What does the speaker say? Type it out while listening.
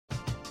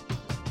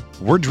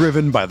We're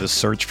driven by the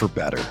search for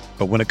better.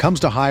 But when it comes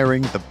to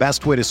hiring, the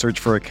best way to search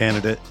for a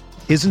candidate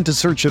isn't to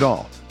search at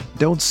all.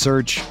 Don't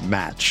search,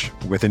 match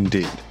with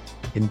Indeed.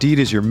 Indeed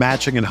is your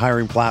matching and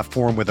hiring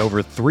platform with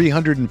over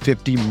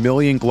 350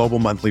 million global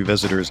monthly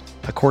visitors,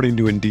 according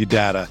to Indeed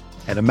data,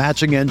 and a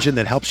matching engine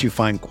that helps you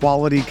find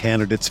quality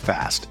candidates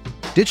fast.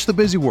 Ditch the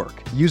busy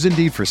work. Use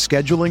Indeed for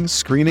scheduling,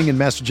 screening, and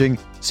messaging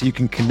so you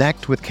can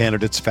connect with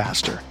candidates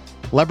faster.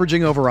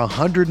 Leveraging over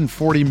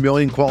 140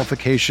 million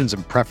qualifications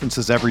and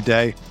preferences every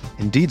day,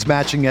 Indeed's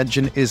matching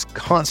engine is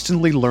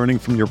constantly learning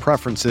from your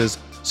preferences,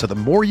 so the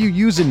more you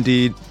use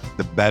Indeed,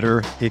 the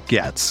better it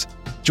gets.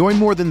 Join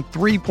more than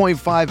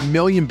 3.5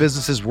 million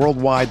businesses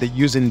worldwide that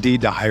use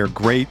Indeed to hire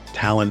great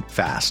talent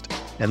fast.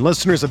 And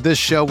listeners of this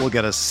show will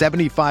get a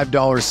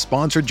 $75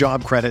 sponsored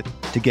job credit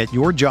to get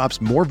your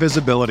jobs more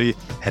visibility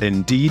at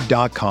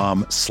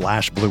Indeed.com/Blue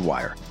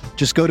Wire.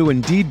 Just go to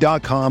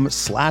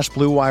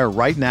Indeed.com/Blue Wire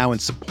right now and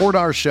support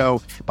our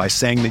show by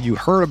saying that you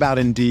heard about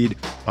Indeed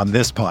on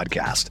this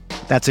podcast.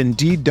 That's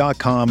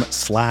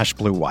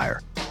Indeed.com/Blue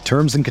Wire.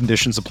 Terms and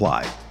conditions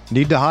apply.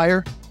 Need to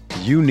hire?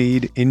 You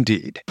need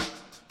Indeed.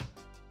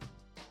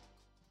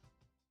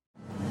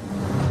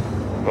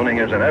 Winning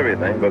isn't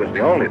everything, but it's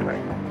the only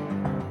thing.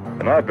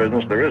 In our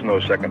business, there is no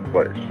second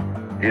place.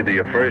 Either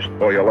you're first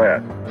or you're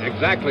last.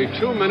 Exactly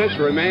 2 minutes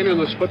remain in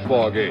this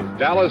football game.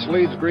 Dallas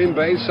leads Green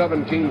Bay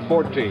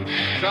 17-14.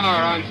 Starr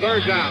on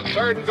third down.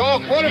 Third and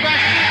goal. Quarterback.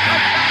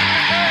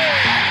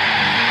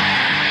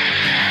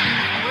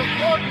 With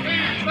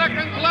 14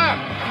 seconds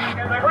left.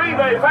 And the Green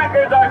Bay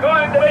Packers are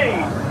going to be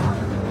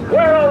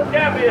world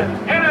champions,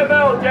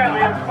 NFL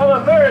champions for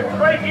the third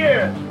straight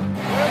year.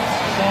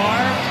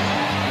 Starr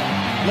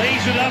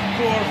lays it up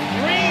for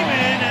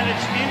Freeman, and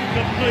it's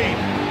incomplete.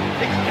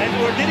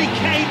 Or did he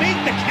make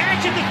the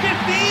catch at the 15?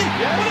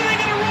 Yes. What are they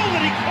going to rule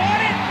it? He caught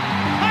it?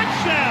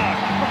 Touchdown!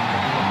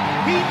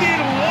 He did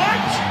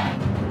what?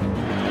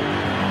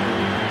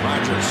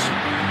 Rodgers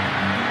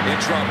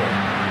in trouble.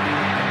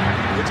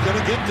 It's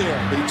going to get there.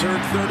 He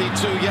turned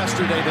 32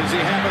 yesterday. Does he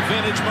have a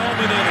vintage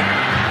moment in it?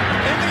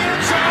 In the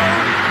end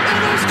zone,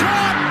 it is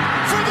caught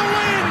for the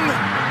win!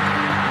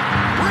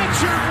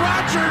 Richard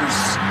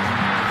Rodgers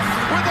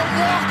with a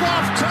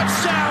walk-off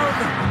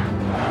touchdown.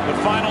 The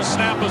final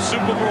snap of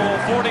Super Bowl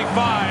 45.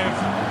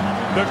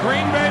 The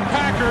Green Bay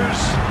Packers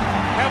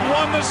have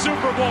won the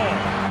Super Bowl.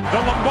 The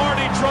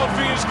Lombardi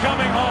Trophy is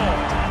coming home.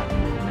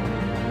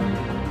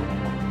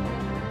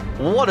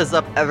 What is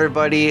up,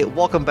 everybody?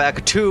 Welcome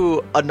back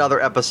to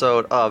another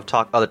episode of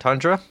Talk of the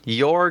Tundra,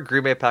 your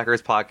Green Bay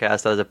Packers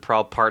podcast that is a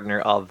proud partner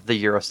of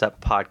the Eurostep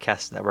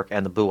Podcast Network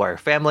and the Blue Wire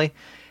family.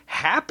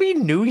 Happy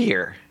New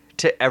Year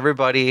to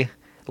everybody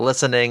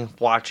listening,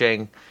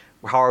 watching,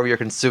 however you're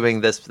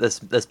consuming this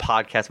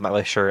podcast. I'm not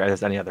really sure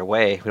there's any other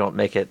way. We don't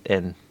make it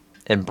in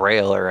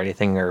Braille or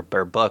anything or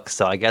books,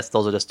 so I guess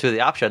those are just two of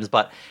the options.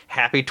 But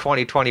happy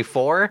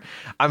 2024.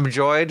 I'm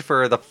joined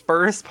for the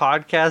first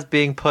podcast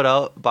being put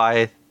out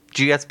by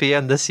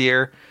GSPN this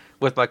year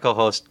with my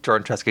co-host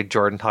Jordan Tresky.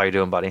 Jordan, how you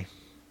doing, buddy?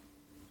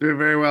 Doing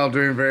very well.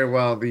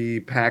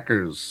 The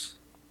Packers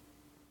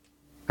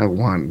have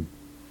won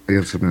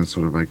against the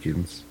Minnesota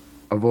Vikings,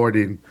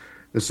 avoiding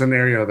the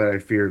scenario that I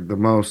feared the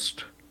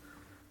most.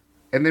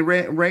 And they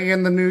rang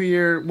in the new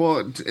year,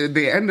 well,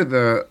 the end of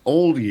the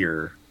old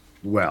year,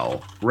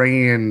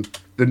 rang in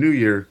the new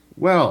year,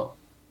 well.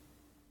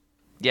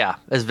 Yeah,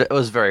 it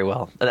was very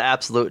well. An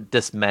absolute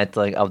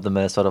dismantling of the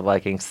Minnesota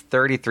Vikings,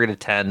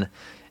 33-10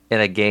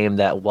 in a game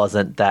that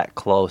wasn't that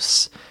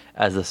close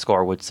as the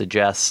score would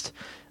suggest.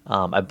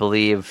 I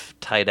believe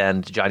tight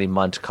end Johnny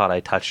Munt caught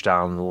a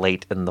touchdown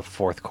late in the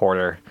fourth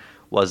quarter,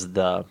 was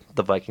the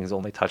Vikings'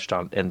 only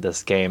touchdown in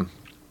this game.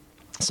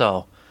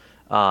 So,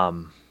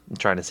 I'm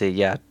trying to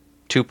see,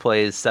 2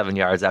 plays, 7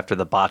 yards after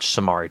the botched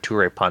Samari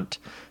Toure punt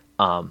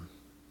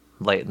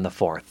late in the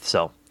fourth.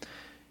 So,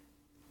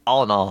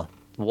 all in all,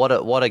 what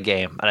a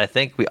game. And I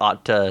think we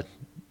ought to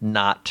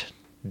not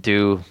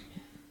do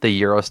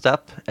the Eurostep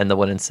and the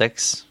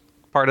 1-6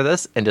 part of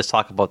this and just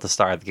talk about the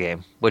star of the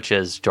game, which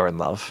is Jordan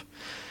Love.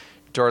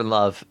 Jordan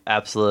Love,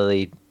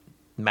 absolutely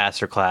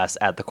masterclass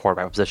at the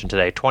quarterback position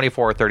today.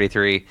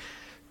 24-33,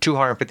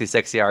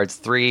 256 yards,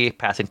 3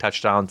 passing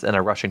touchdowns, and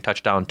a rushing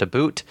touchdown to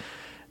boot.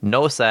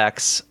 No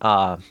sacks,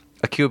 a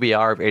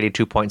QBR of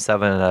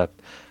 82.7, and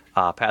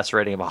a passer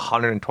rating of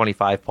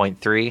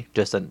 125.3.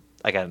 Just an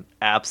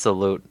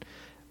absolute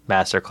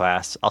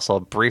masterclass.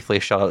 Also, briefly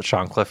shout out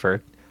Sean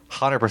Clifford.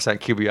 100%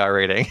 QBR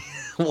rating.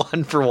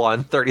 1 for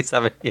 1,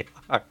 37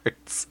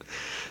 yards.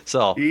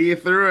 So he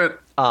threw it.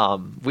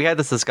 We had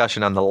this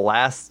discussion on the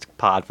last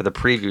pod for the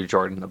preview,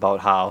 Jordan, about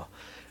how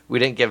we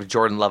didn't give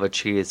Jordan Love a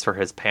cheese for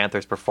his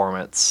Panthers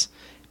performance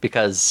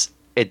because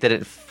it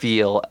didn't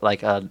feel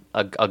like a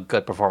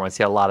good performance.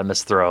 He had a lot of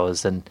missed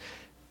throws and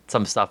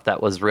some stuff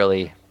that was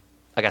really,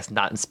 I guess,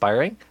 not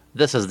inspiring.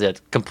 This is the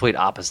complete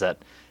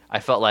opposite.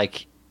 I felt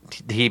like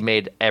he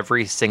made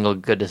every single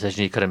good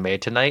decision he could have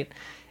made tonight,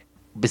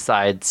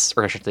 besides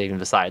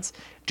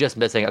just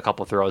missing a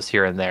couple throws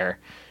here and there,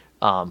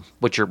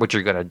 which you're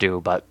going to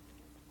do. But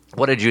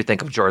what did you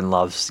think of Jordan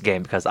Love's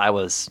game? Because I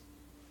was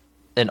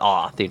in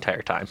awe the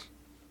entire time.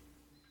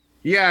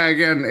 Yeah,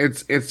 again,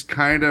 it's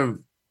kind of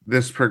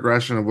this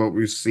progression of what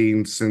we've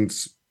seen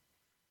since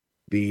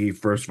the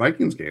first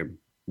Vikings game,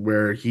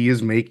 where he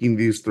is making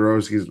these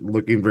throws, he's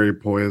looking very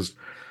poised,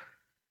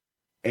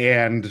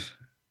 and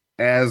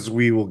as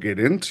we will get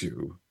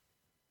into,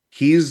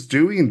 he's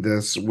doing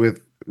this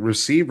with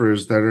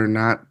receivers that are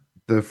not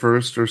the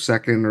first or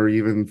second or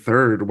even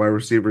third wide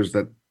receivers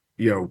that,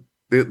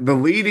 the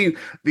leading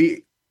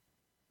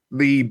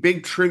the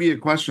big trivia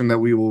question that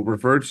we will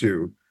refer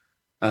to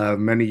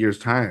many years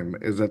time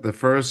is that the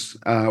first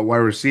wide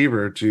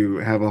receiver to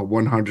have a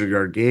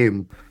 100-yard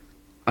game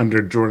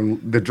under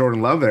the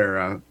Jordan Love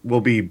era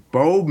will be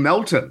Bo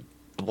Melton.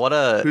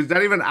 Who's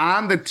not even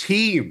on the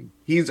team.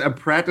 He's a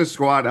practice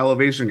squad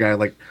elevation guy.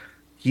 Like,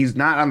 he's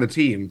not on the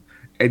team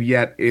and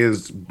yet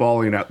is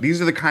balling out.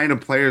 These are the kind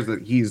of players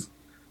that he's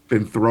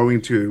been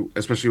throwing to,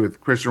 especially with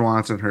Christian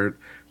Watson hurt.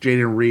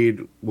 Jaden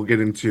Reed, we'll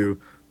get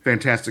into,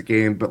 fantastic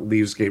game, but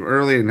leaves game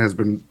early and has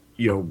been,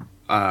 been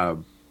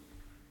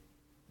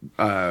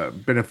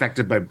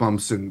affected by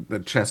bumps and the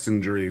chest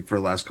injury for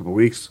the last couple of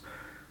weeks.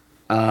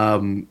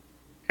 And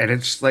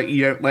it's like,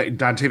 like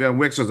Dontavian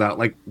Wicks was out.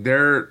 Like,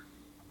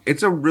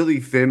 it's a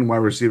really thin wide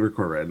receiver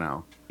core right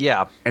now.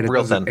 Yeah, and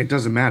it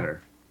doesn't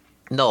matter.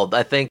 No,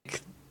 I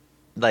think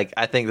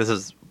this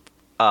is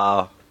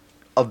a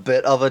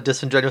bit of a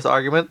disingenuous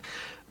argument,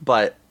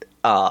 but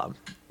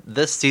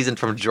this season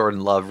from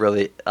Jordan Love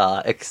really,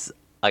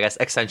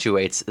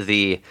 accentuates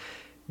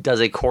does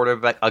a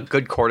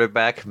good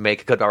quarterback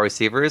make good wide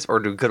receivers, or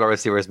do good wide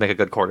receivers make a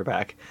good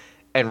quarterback?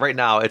 And right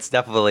now, it's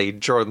definitely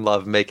Jordan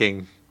Love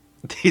making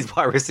these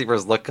wide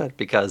receivers look good,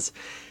 because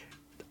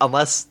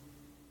unless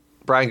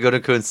Brian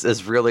Gutekunst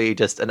is really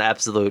just an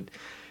absolute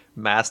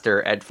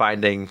master at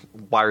finding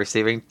wide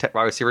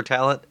receiver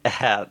talent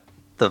at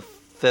the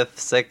 5th,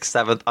 6th,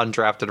 7th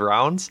undrafted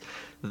rounds,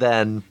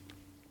 then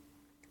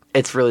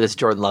it's really just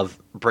Jordan Love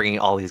bringing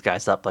all these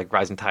guys up, like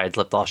rising tides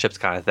lift all ships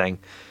kind of thing.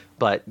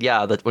 But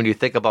yeah, when you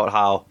think about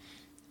how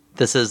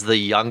this is the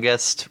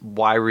youngest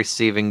wide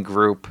receiving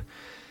group,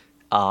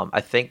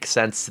 I think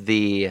since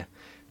the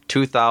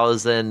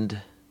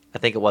 2000, I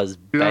think it was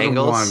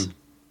Bengals.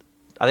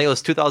 I think it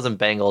was 2000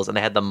 Bengals, and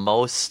they had the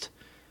most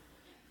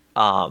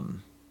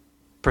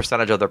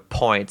percentage of their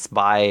points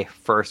by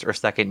first or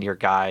second year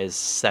guys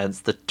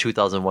since the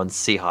 2001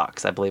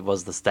 Seahawks, I believe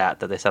was the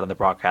stat that they said on the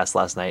broadcast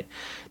last night.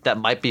 That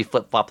might be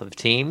flip-flop of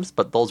teams,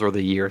 but those were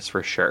the years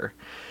for sure.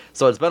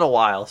 So it's been a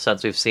while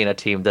since we've seen a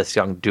team this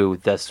young do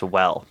this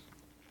well.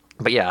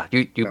 But yeah,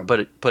 you put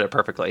it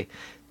perfectly.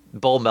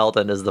 Bo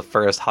Melton is the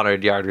first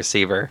 100-yard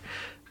receiver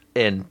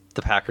in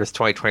the Packers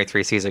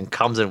 2023 season,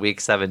 comes in week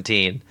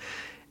 17.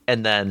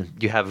 And then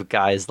you have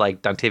guys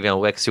like Dontavian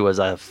Wicks, who was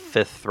a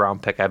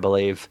 5th-round pick, I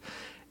believe,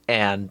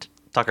 and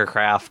Tucker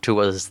Kraft, who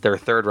was their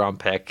 3rd-round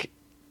pick.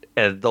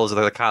 And those are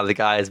the kind of the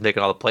guys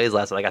making all the plays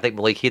last night. Like, I think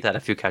Malik Heath had a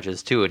few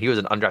catches, too, and he was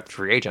an undrafted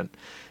free agent.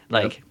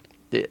 Like,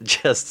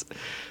 just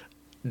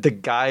the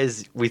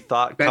guys we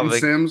thought Ben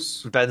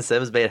Sims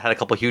had a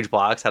couple huge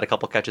blocks, had a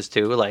couple catches,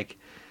 too. Like,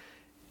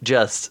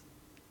 just,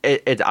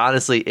 it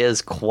honestly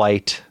is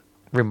quite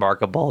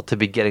remarkable to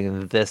be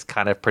getting this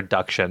kind of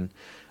production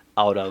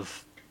out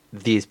of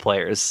these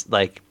players.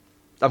 Like,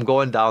 I'm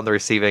going down the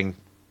receiving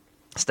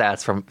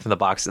stats from the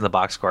box in the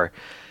box score.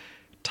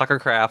 Tucker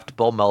Kraft,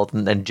 Bo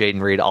Melton, and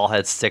Jaden Reed all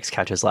had 6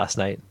 catches last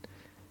night.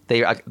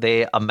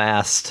 They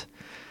amassed,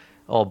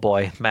 oh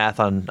boy, math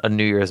on a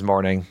New Year's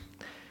morning.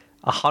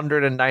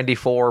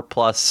 194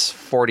 plus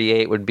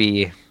 48 would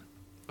be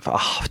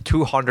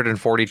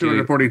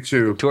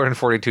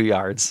 242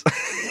 yards,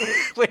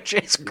 which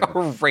is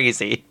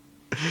crazy.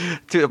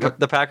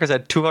 The Packers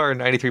had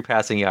 293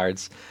 passing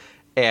yards,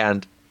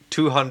 and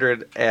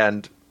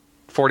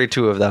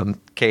 242 of them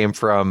came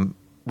from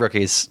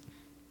rookies.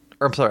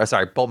 Or, I'm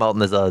sorry, Bo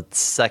Melton is a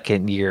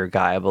 2nd-year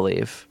guy, I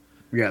believe.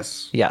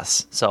 Yes.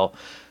 So,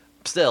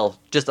 still,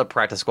 just a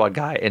practice squad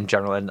guy in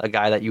general, and a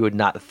guy that you would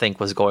not think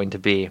was going to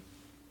be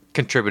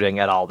contributing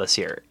at all this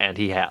year, and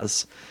he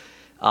has.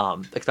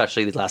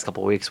 Especially these last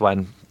couple of weeks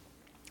when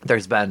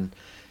there's been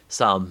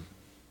some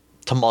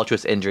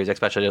tumultuous injuries,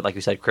 especially, like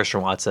you said,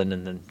 Christian Watson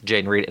and then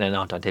Jaden Reed and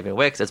now Dontavian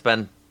Wicks. It's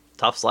been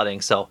tough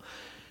sledding. So,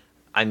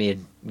 I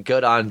mean,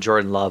 good on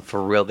Jordan Love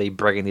for really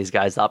bringing these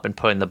guys up and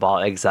putting the ball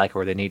exactly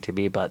where they need to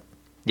be. But,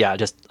 yeah,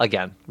 just,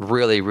 again,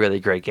 really, really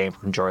great game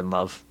from Jordan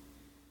Love.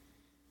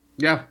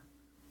 Yeah.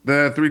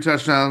 The 3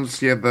 touchdowns,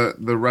 he had the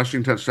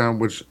rushing touchdown,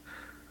 which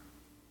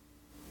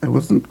I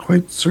wasn't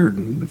quite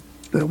certain if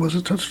that was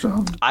a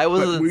touchdown. I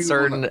wasn't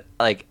certain,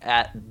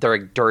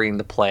 during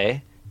the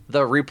play.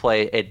 The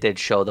replay, it did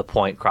show the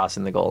point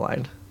crossing the goal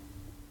line.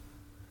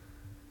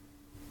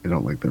 I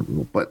don't like that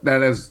rule, but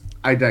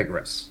I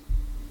digress.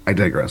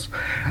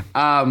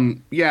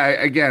 Yeah,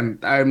 again,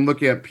 I'm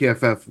looking at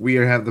PFF. We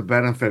have the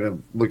benefit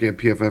of looking at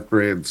PFF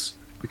grades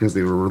because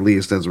they were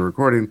released as we're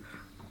recording.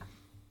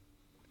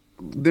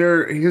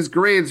 His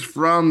grades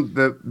from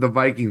the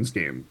Vikings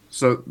game.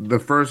 So the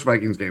first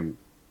Vikings game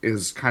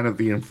is kind of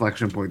the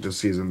inflection point this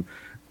season.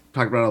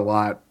 Talked about it a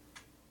lot.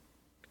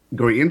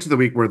 going into the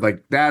week where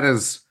like that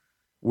is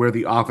where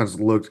the offense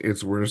looked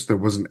its worst. There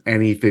wasn't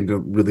anything to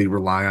really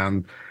rely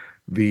on.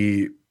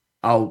 The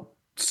I'll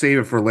save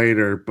it for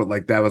later, but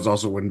like that was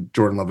also when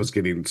Jordan Love was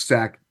getting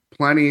sacked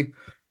plenty.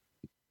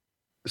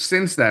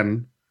 Since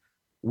then,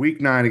 week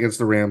 9 against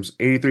the Rams,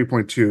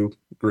 83.2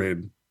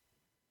 grade.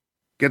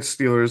 Gets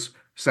Steelers,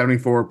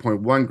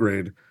 74.1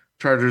 grade.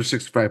 Chargers,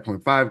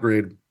 65.5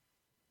 grade.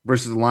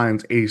 Versus the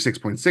Lions,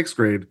 86.6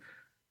 grade.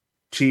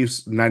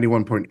 Chiefs,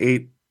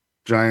 91.8.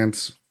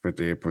 Giants,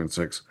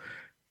 58.6.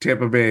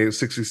 Tampa Bay,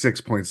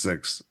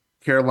 66.6.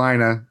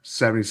 Carolina,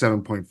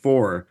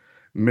 77.4.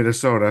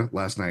 Minnesota,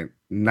 last night,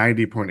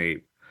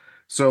 90.8.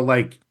 So,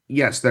 like,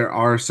 yes, there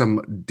are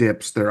some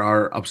dips. There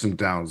are ups and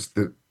downs.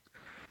 The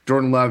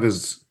Jordan Love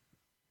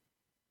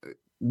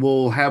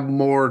will have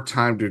more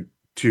time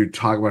to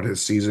talk about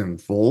his season in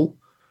full.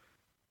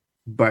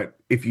 But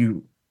if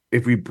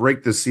we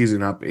break the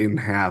season up in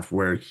half,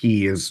 where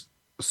he is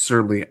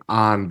certainly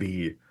on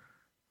the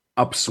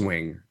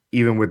upswing,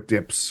 even with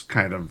dips,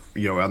 kind of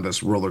on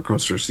this roller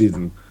coaster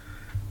season.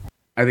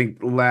 I think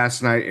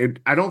last night,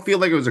 I don't feel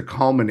like it was a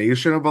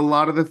culmination of a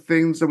lot of the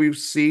things that we've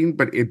seen,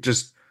 but it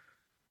just.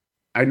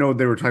 I know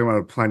they were talking about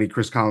it plenty.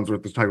 Chris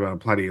Collinsworth was talking about it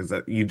plenty. Is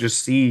that you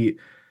just see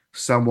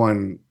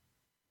someone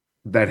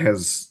that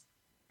has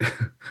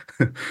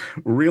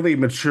really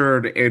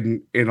matured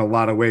in a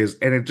lot of ways,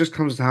 and it just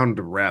comes down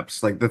to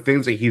reps. Like the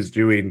things that he's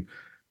doing,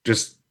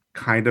 just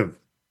kind of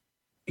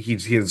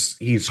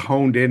he's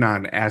honed in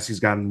on as he's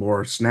gotten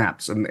more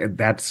snaps, and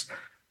that's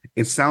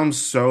it. Sounds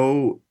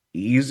so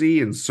easy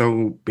and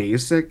so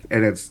basic,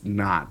 and it's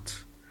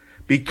not,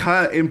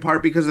 because in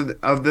part because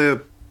of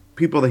the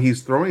people that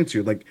he's throwing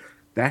to. Like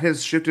that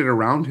has shifted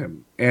around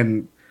him,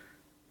 and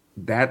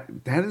that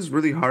is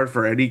really hard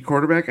for any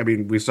quarterback. I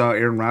mean, we saw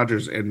Aaron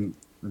Rodgers and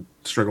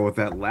struggle with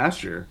that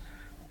last year,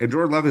 and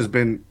Jordan Love has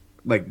been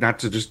like, not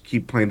to just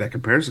keep playing that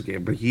comparison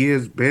game, but he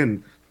has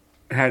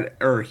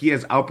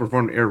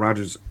outperformed Aaron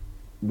Rodgers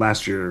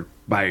last year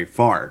by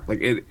far. Like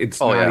it's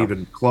not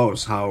even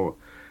close how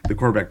the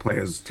quarterback play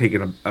has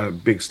taken a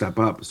big step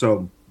up.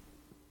 So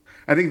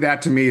I think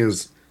that to me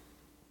is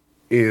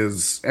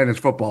and it's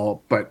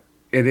football, but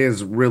it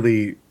is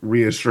really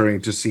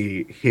reassuring to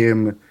see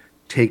him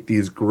take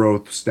these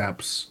growth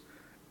steps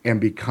and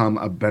become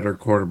a better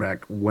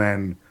quarterback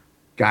when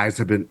guys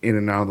have been in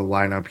and out of the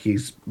lineup.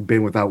 He's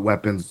been without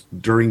weapons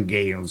during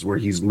games where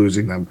he's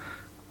losing them.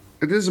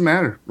 It doesn't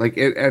matter. Like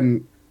it,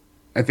 and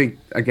I think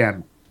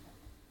again,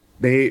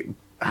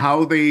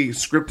 how they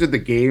scripted the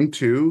game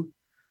too,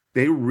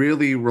 they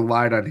really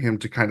relied on him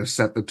to kind of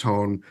set the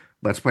tone.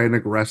 Let's play an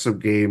aggressive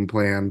game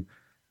plan.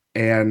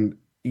 And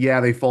yeah,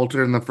 they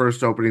faltered in the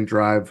first opening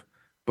drive,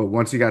 but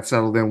once he got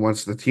settled in,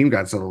 once the team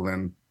got settled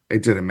in,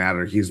 it didn't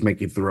matter. He's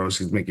making throws,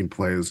 he's making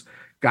plays.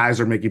 Guys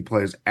are making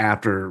plays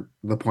after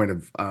the point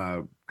of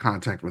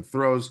contact with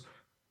throws.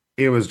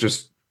 It was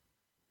just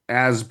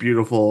as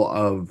beautiful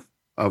of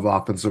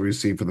offense that we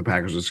see for the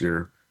Packers this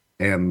year.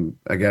 And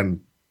again,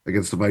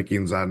 against the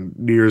Vikings on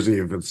New Year's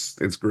Eve,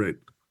 it's great.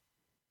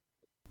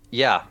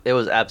 Yeah, it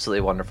was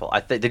absolutely wonderful.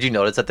 Did you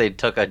notice that they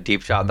took a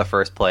deep shot in the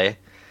first play,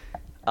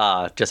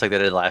 just like they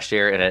did last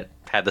year, and it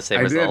had the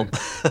same result?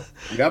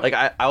 Yep. Like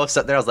I was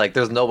sitting there, I was like,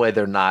 "There's no way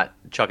they're not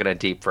chucking a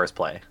deep first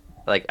play."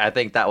 Like I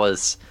think that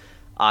was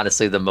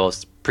honestly the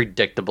most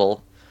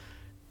predictable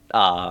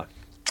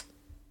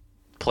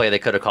play they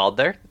could have called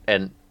there,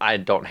 and I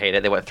don't hate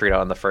it. They went 3-0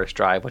 on the first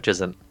drive, which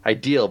isn't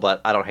ideal,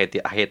 but I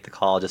hate the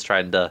call. Just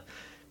trying to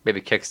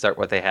maybe kickstart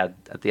what they had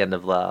at the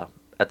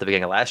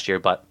beginning of last year,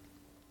 but.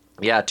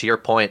 Yeah, to your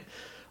point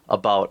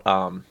about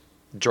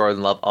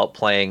Jordan Love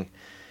outplaying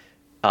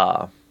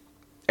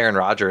Aaron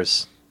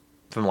Rodgers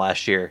from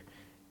last year,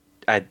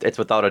 it's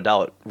without a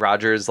doubt.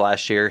 Rodgers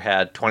last year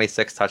had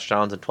 26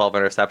 touchdowns and 12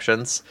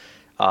 interceptions,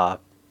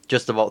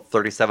 just about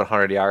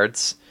 3,700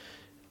 yards,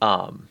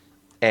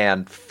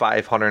 and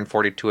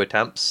 542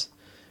 attempts.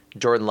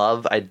 Jordan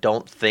Love, I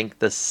don't think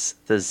these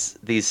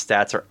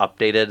stats are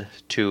updated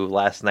to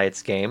last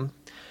night's game.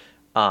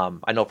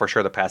 I know for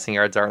sure the passing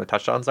yards aren't, the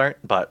touchdowns aren't,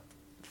 but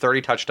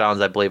 30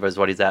 touchdowns, I believe, is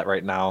what he's at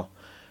right now.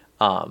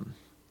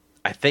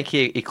 I think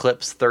he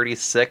eclipsed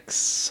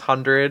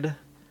 3,600.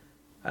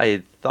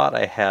 I thought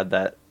I had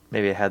that.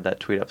 Maybe I had that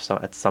tweet up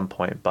at some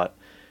point, but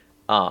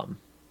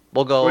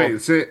we'll go.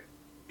 Wait, so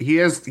he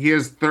has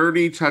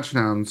 30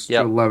 touchdowns to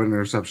 11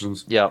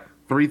 interceptions. Yep.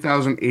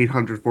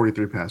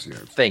 3,843 passing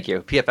yards. Thank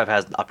you. PFF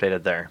hasn't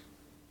updated their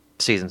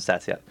season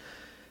stats yet.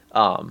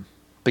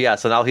 But yeah,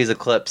 so now he's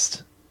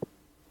eclipsed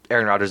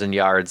Aaron Rodgers in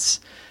yards.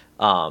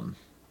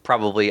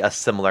 Probably a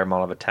similar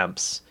amount of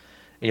attempts.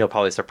 And he'll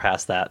probably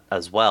surpass that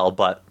as well.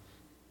 But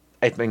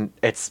I mean,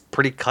 it's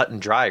pretty cut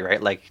and dry,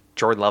 right? Like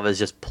Jordan Love is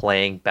just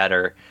playing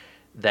better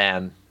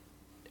than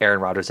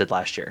Aaron Rodgers did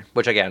last year.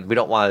 Which again, we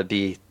don't want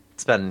to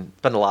spend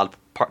a lot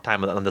of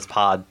time on this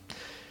pod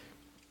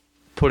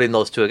putting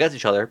those two against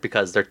each other,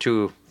 because they're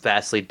two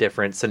vastly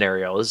different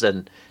scenarios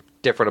and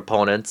different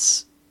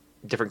opponents,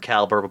 different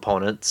caliber of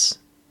opponents,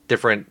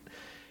 different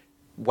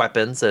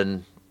weapons,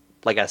 and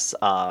I guess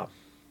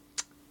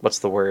what's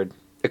the word?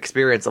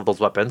 experience of those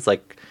weapons.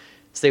 Like,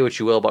 say what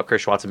you will about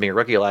Chris Watson being a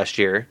rookie last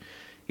year,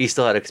 he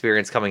still had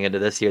experience coming into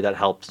this year that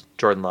helped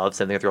Jordan Love.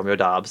 Same thing with Romeo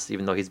Dobbs,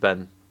 even though he's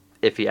been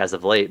iffy as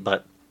of late.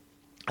 But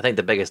I think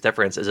the biggest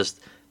difference is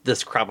just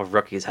this crop of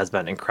rookies has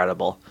been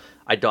incredible.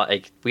 I don't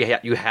like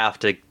you have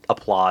to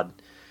applaud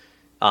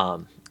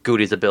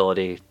Goody's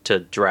ability to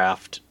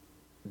draft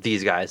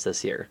these guys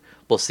this year.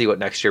 We'll see what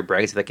next year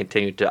brings if they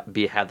continue to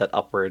have that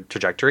upward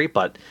trajectory.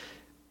 But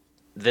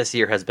this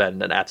year has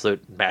been an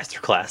absolute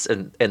masterclass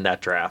in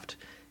that draft,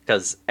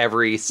 because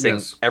every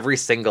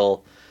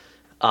single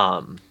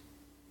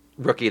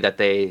rookie that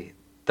they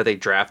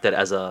drafted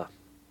as a,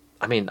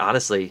 I mean,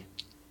 honestly,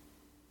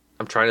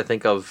 I'm trying to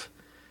think of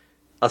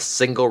a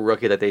single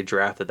rookie that they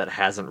drafted that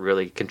hasn't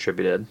really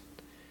contributed.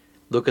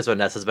 Lucas Van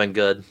Ness has been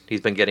good.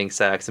 He's been getting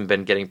sacks and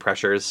been getting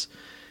pressures.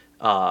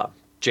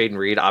 Jaden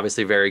Reed,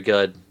 obviously very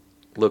good.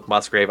 Luke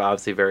Musgrave,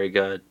 obviously very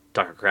good.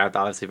 Tucker Kraft,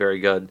 obviously very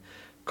good.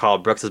 Carl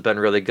Brooks has been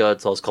really good.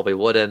 So has Colby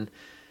Wooden.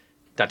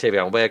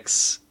 Dontavion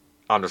Wicks.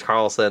 Anders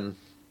Carlson.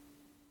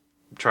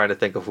 I'm trying to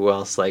think of who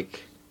else.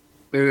 Like,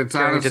 it's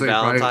Carrington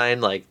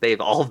Valentine. Like,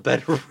 they've all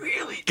been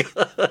really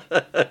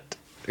good.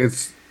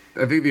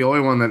 I think the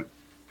only one that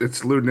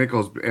it's Lou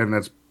Nichols, and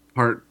that's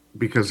part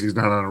because he's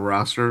not on a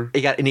roster.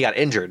 He got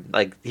injured.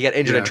 Like, he got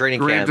injured in training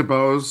Grant camp.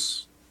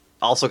 DeBose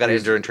also got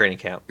injured in training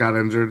camp. Got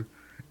injured.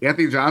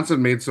 Anthony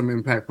Johnson made some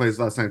impact plays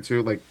last night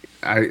too.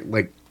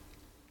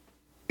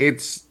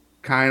 It's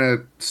kind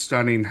of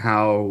stunning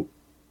how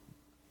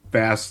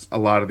fast a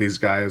lot of these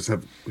guys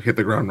have hit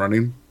the ground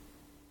running.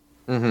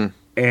 Mm-hmm.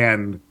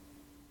 And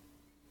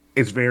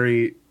it's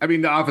very, I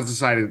mean, the offensive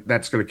side,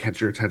 that's going to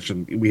catch your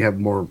attention. We have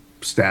more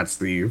stats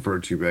that you refer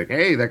to, like,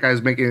 hey, that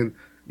guy's making,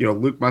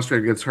 Luke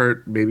Musgrave gets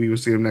hurt. Maybe we'll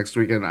see him next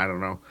weekend. I don't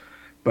know.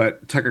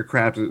 But Tucker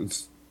Kraft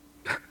has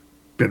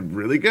been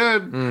really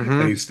good. Mm-hmm.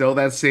 And he's still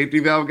that safety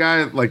valve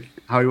guy, like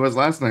how he was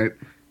last night.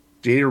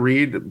 Jaden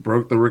Reed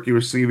broke the rookie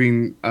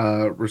receiving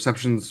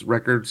receptions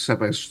record set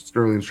by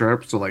Sterling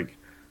Sharp. So, like,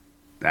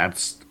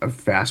 that's a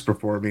fast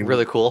performing,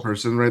 really cool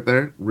person right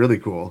there. Really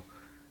cool.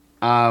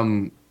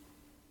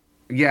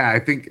 Yeah, I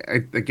think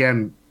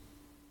again,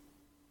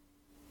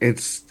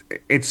 it's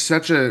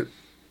such a,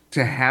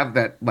 to have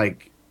that,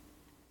 like,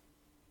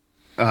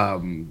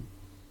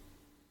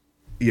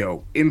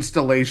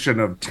 installation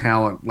of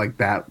talent like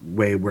that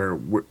way where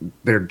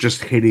they're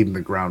just hitting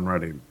the ground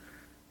running.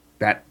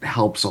 That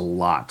helps a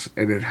lot,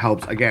 and it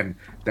helps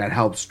that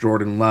helps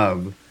Jordan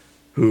Love,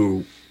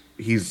 who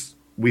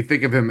we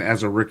think of him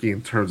as a rookie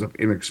in terms of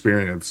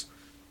inexperience,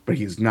 but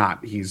he's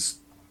not. He's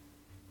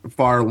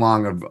far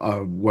along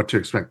of what to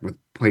expect with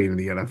playing in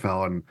the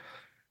NFL and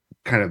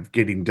kind of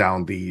getting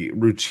down the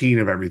routine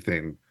of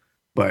everything.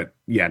 But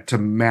yeah, to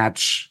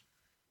match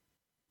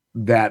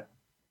that,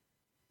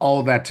 all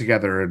of that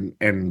together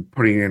and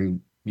putting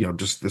in,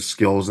 just the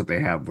skills that they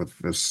have with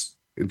this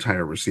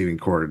entire receiving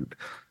core,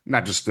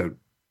 not just I'm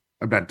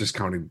not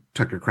discounting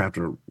Tucker Kraft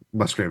or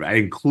Musgrave. I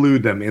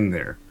include them in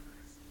there.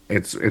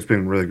 It's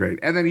been really great.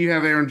 And then you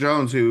have Aaron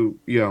Jones, who,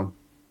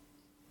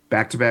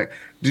 back-to-back.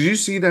 Did you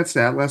see that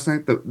stat last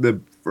night? The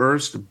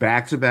first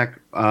back-to-back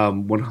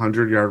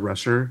 100-yard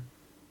rusher,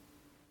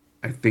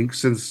 I think,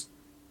 since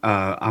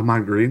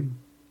Ahman Green.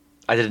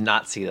 I did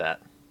not see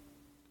that.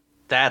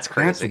 That's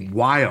crazy. That's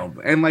wild.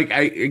 And, like,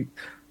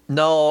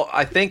 no,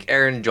 I think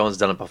Aaron Jones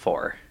done it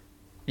before.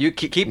 You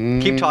keep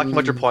talking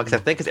about your points. I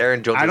think it's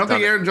Aaron Jones. I don't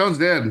think Aaron Jones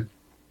did.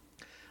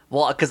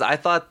 Well, because I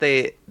thought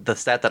the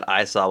stat that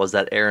I saw was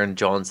that Aaron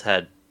Jones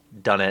had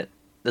done it.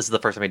 This is the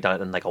first time he'd done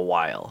it in like a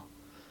while.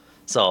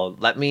 So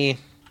let me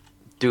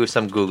do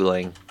some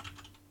Googling,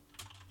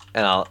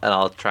 and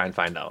I'll try and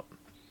find out.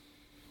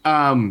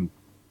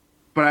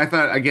 But I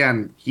thought,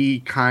 again,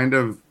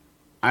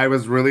 I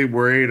was really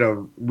worried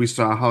we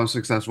saw how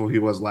successful he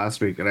was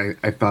last week, and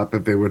I thought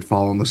that they would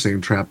fall in the same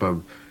trap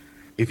of,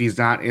 if he's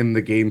not in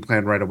the game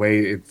plan right away,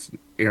 it's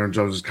Aaron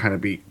Jones is kind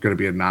of going to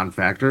be a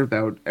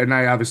non-factor. And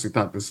I obviously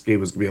thought this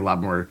game was going to be a lot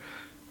more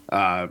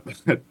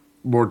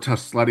more tough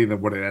sledding than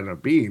what it ended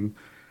up being.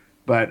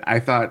 But I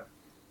thought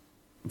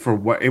for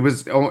what it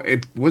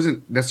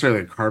wasn't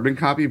necessarily a carbon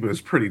copy, but it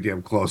was pretty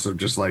damn close of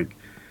just like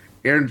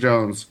Aaron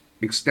Jones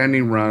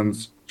extending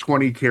runs,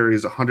 20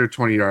 carries,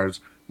 120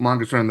 yards.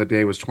 Longest run of the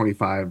day was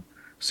 25,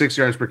 6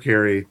 yards per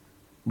carry,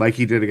 like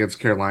he did against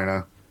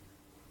Carolina.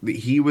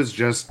 He was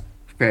just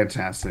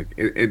fantastic.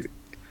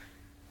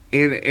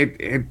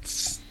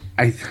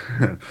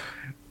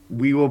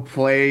 We will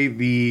play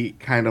the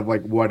kind of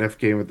like what if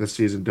game of the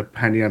season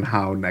depending on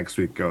how next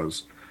week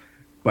goes.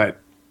 But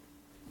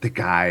the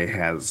guy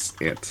has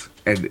it.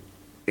 And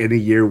in a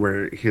year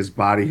where his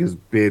body has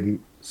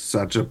been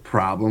such a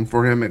problem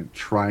for him and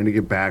trying to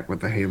get back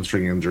with the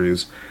hamstring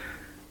injuries,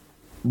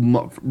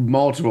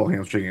 multiple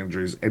hamstring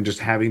injuries, and just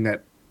having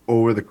that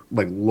over the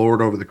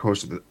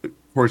course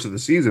of the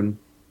season,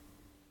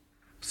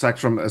 sucks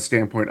from a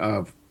standpoint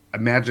of,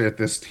 imagine if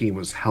this team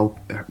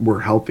were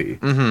healthy.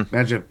 Mm-hmm.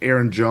 Imagine if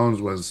Aaron Jones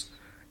was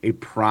a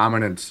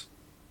prominent,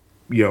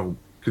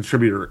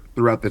 contributor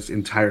throughout this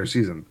entire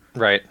season.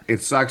 Right.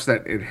 It sucks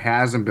that it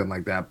hasn't been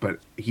like that, but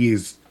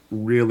he's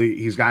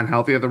he's gotten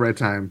healthy at the right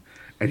time,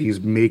 and he's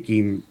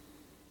making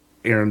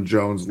Aaron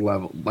Jones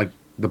level, like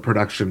the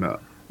production,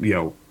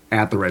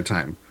 at the right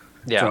time.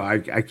 Yeah.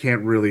 So I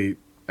can't really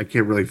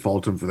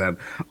fault him for that.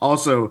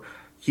 Also,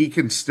 he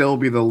can still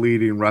be the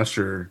leading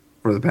rusher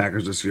for the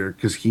Packers this year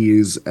because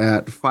he's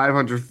at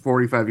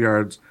 545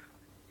 yards.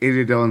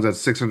 AJ Dillon's at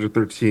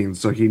 613,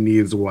 so he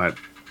needs what,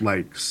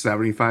 like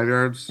 75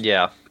 yards?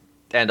 Yeah.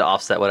 And to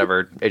offset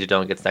whatever AJ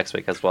Dillon gets next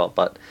week as well.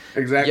 But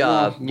exactly.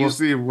 Yeah, We'll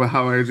see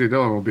how AJ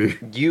Dillon will be.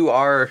 You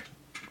are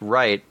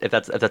right if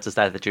that's a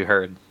stat that you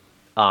heard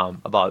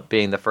about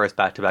being the first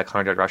back-to-back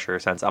 100 rusher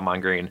since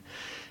Amon Green.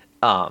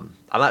 I'm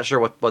not sure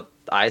what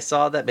I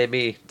saw that made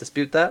me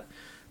dispute that,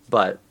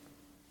 but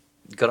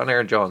good on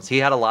Aaron Jones. He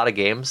had a lot of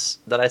games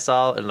that I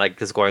saw, and like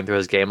just going through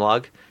his game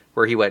log,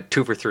 where he went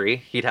 2 for 3.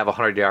 He'd have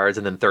 100 yards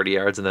and then 30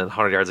 yards and then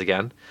 100 yards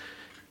again.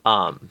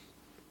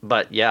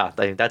 But yeah, I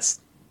think that's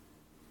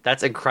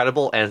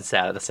incredible and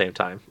sad at the same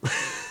time.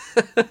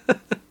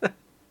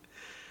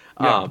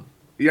 Yeah,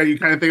 you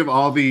kind of think of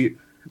all the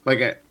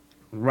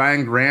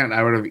Ryan Grant.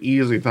 I would have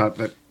easily thought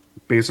that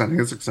based on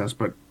his success,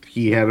 but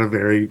he had a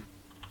very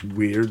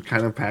weird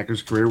kind of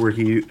Packers career where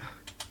he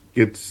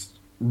gets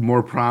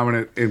more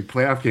prominent in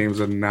playoff games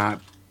and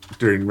not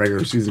during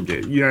regular season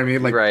games. You know what I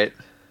mean? Like, right.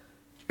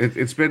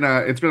 It's been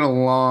a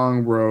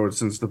long road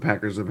since the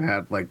Packers have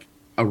had like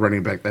a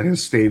running back that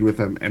has stayed with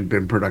them and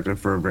been productive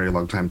for a very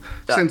long time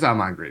since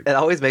Amon Green. It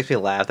always makes me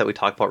laugh that we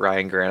talk about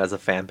Ryan Grant as a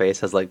fan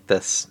base as like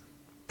this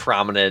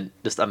prominent,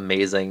 just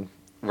amazing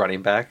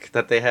running back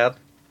that they had,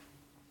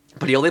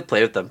 but he only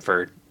played with them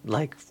for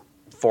like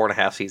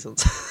 4.5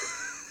 seasons.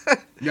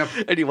 Yep.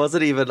 And he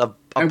wasn't even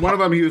and one of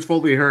them he was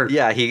fully hurt.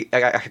 Yeah, he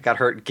got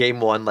hurt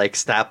game 1, like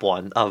snap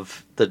 1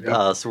 of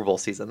the Super Bowl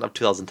season of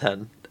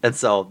 2010, and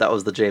so that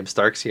was the James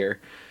Starks year.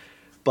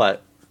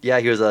 But yeah,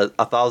 he was a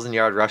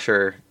 1,000-yard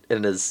rusher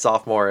in his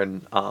sophomore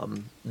and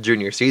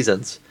junior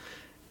seasons,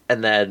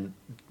 and then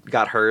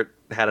got hurt.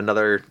 Had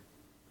another,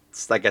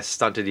 I guess,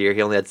 stunted year.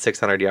 He only had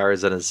 600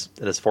 yards in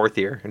his fourth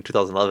year in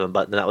 2011,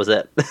 but then that was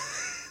it.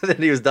 Then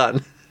he was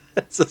done.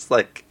 It's just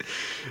like,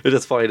 it's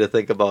just funny to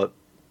think about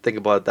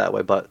it that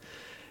way. But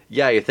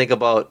yeah, you think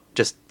about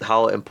just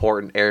how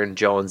important Aaron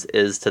Jones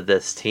is to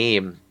this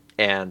team,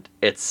 and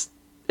it's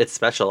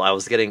special. I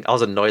was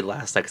annoyed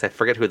last night because I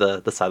forget who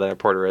the sideline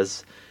reporter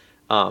is,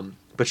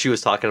 but she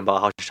was talking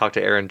about how she talked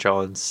to Aaron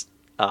Jones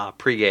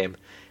pregame,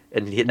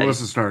 and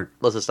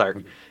Melissa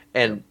Stark,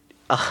 and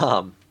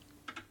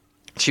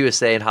she was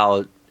saying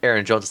how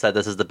Aaron Jones said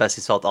this is the best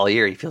he's felt all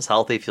year. He feels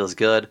healthy, feels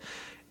good,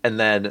 and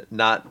then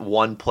not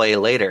one play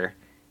later,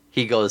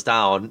 he goes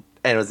down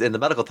and was in the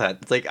medical tent.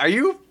 It's like, are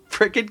you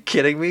freaking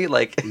kidding me?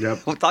 Like, yep.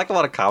 Talk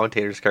about a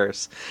commentator's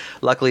curse.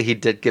 Luckily, he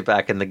did get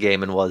back in the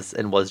game and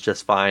was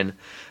just fine,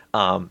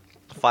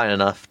 fine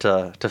enough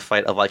to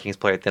fight a Vikings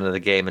player at the end of the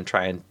game and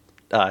try and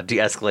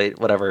de-escalate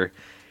whatever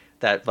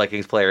that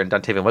Vikings player and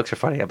Dontavian Wicks are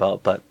fighting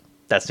about. But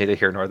that's neither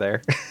here nor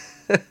there.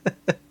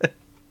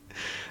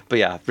 But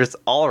yeah, just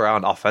all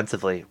around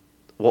offensively,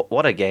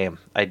 what a game.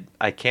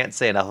 I can't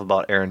say enough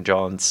about Aaron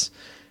Jones.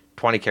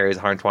 20 carries,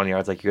 120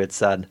 yards, like you had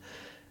said.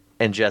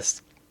 And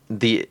just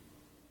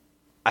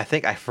I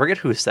forget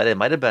who said it. It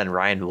might have been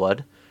Ryan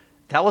Wood.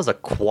 That was a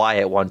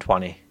quiet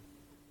 120.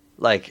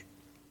 Like,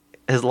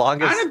 as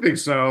long as... I didn't think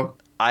so.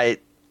 I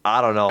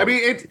don't know. I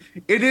mean,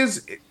 it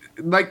is...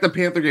 Like the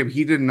Panther game,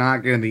 he did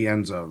not get in the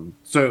end zone.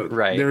 So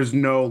there's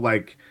no,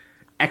 like,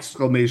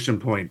 exclamation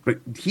point. But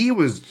he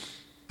was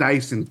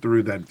dicing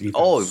through that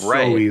defense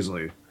so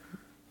easily.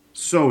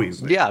 So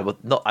easily. Yeah,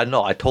 but no, I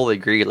know. I totally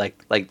agree.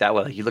 Like that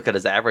way. Like, you look at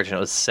his average and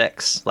it was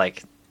 6.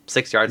 Like,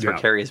 6 yards per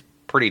carry is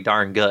pretty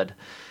darn good.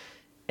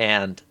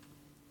 And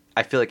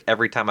I feel like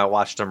every time I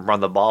watched him run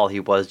the ball, he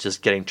was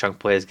just getting chunk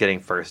plays, getting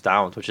first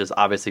downs, which is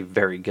obviously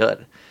very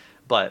good.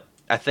 But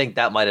I think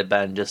that might have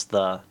been just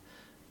the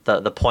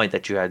point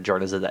that you had,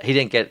 Jordan, is that he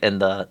didn't get in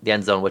the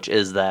end zone, which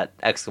is that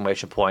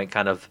exclamation point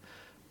kind of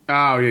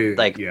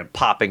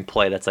popping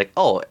play that's like,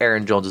 oh,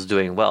 Aaron Jones is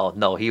doing well.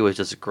 No, he was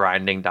just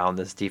grinding down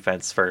this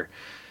defense for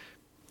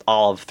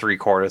all of 3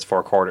 quarters,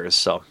 4 quarters.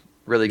 So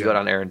really good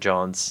on Aaron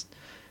Jones.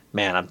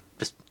 Man, I'm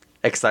just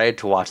excited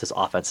to watch this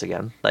offense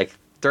again. Like,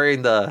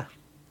 during the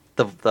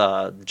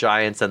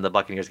Giants and the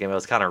Buccaneers game, it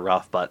was kind of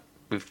rough, but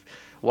we've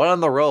won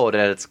on the road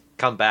and it's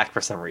come back for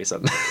some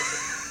reason.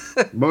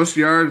 most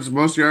yards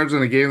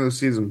in a game of the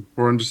season,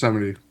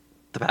 470.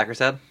 The Packers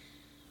had?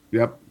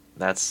 Yep.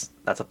 That's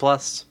a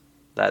plus.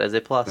 That is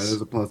a plus. That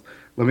is a plus.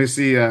 Let me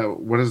see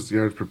what is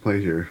yards per play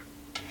here.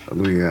 Let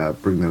me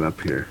bring that up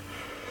here.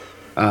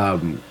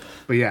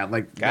 But yeah,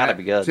 like, gotta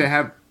be good to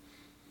have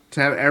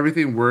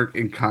everything work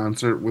in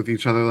concert with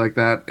each other like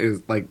that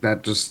is like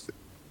that. Just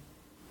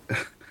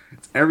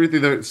it's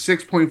everything.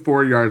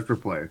 6.4 yards per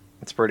play.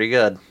 It's pretty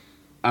good.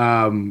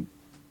 Yeah,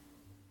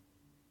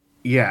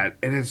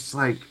 and it's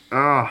like,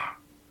 yeah.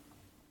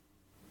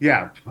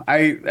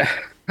 I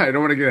don't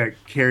want to get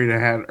carried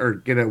ahead or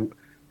get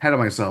ahead of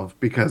myself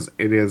because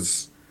it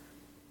is.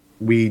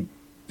 We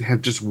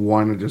have just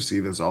wanted to see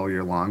this all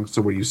year long.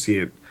 So when you see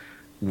it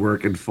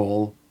work in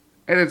full,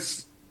 and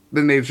it's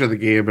the nature of the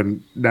game,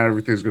 and not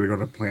everything's going to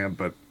go to plan.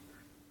 But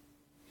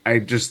I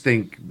just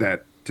think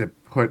that to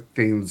put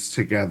things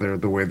together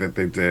the way that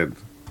they did,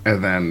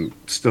 and then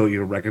still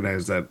you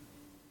recognize that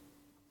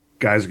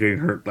guys are getting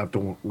hurt left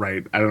and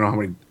right. I don't know how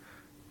many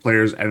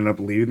players ended up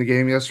leaving the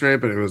game yesterday,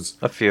 but it was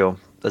a few.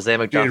 Isaiah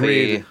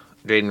McDuffie,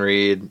 Jaden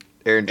Reed,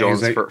 Aaron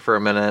Jones for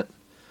a minute.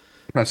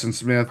 Preston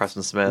Smith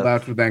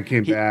left, but then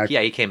came back.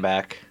 Yeah, he came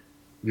back.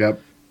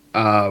 Yep.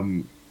 Yeah,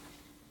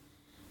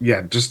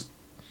 just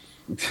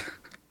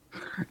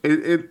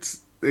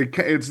it's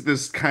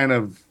this kind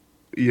of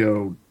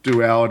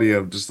duality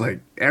of just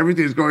like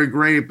everything's going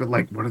great, but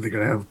like what are they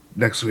gonna have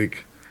next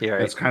week? Yeah, right.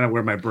 That's kind of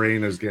where my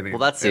brain is getting. Well,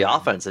 that's the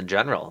offense in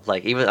general.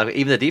 Like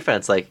even the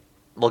defense. Like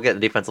we'll get the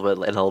defense in a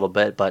little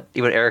bit, but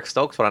even Eric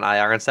Stokes went on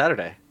IR on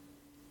Saturday.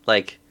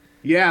 Like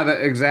yeah,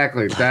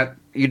 exactly. That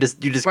you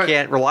just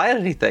can't rely on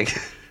anything.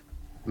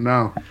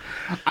 No,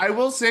 I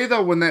will say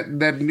though, when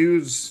that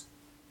news,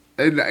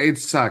 it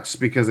sucks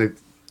because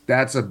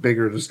that's a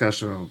bigger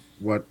discussion of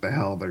what the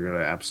hell they're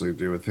gonna absolutely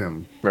do with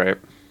him. Right.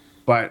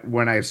 But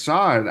when I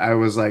saw it, I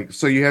was like,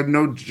 so you have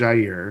no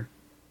Jair,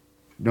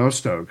 no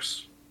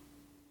Stokes.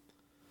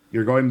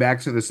 You're going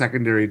back to the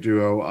secondary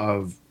duo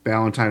of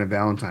Valentine and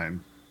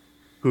Valentine,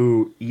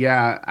 who,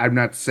 yeah, I'm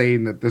not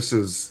saying that this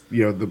is,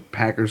 the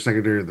Packers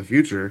secondary of the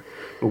future,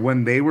 but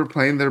when they were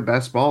playing their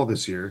best ball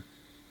this year,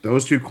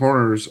 those two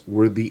corners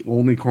were the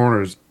only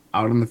corners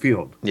out on the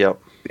field.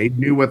 Yep. They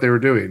knew what they were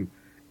doing.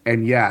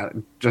 And yeah,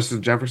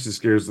 Justin Jefferson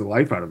scares the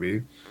life out of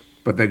me,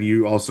 but then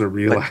you also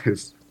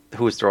realize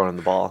who's throwing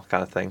the ball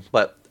kind of thing.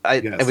 But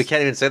and we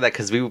can't even say that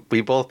because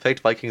we both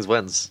picked Vikings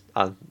wins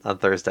on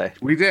Thursday.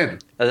 We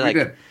did. We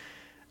did.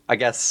 I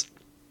guess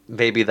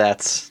maybe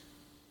that's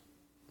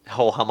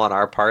ho-hum on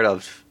our part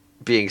of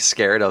being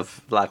scared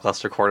of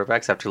lackluster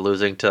quarterbacks after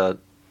losing to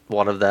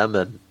one of them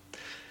and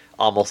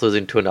almost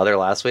losing to another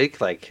last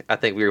week. Like I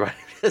think we were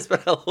just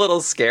been a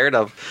little scared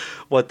of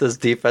what this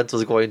defense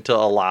was going to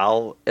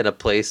allow in a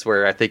place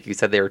where I think you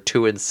said they were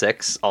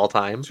 2-6 all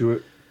time.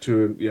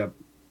 Yep.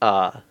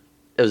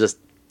 It was just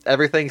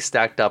everything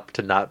stacked up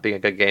to not being a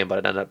good game, but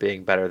it ended up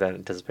being better than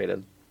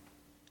anticipated.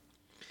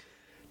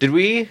 Did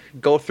we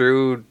go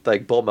through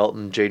like Bull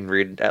Melton, Jaden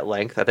Reed at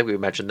length? I think we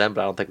mentioned them,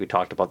 but I don't think we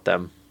talked about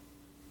them.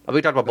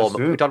 We talked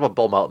about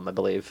Bull Melton, I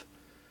believe.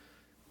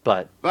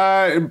 But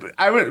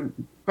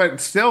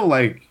but still,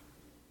 like,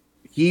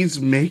 he's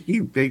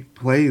making big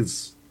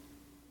plays.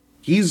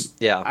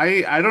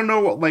 I don't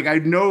know. Like, I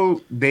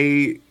know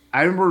I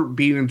remember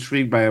being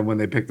intrigued by him when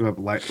they picked him up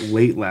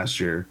late last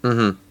year.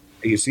 Mm-hmm.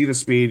 You see the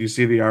speed, you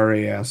see the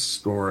RAS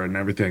score and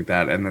everything like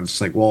that. And then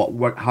it's like,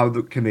 well, how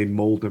can they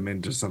mold him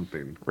into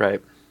something?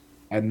 Right.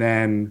 And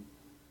then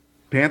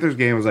Panthers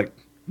game was like,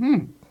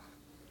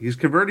 he's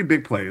converting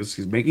big plays.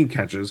 He's making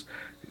catches.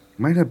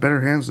 He might have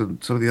better hands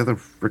than some of the other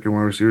freaking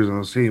wide receivers on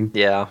this team.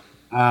 Yeah.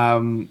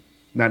 Not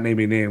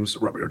naming names.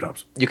 Rubber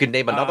Dubs. You can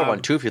name another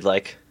one too if you'd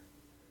like.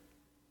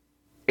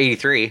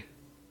 83.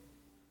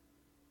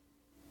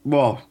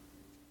 Well,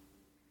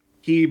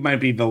 he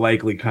might be the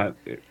likely cut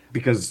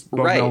because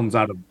Bo Melton's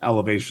out of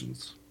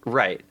elevations.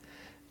 Right.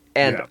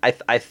 And yeah.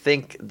 I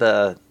think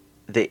the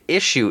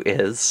issue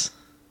is,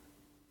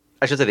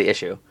 I should say the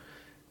issue.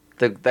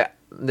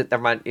 Never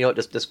mind. You know what?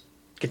 Just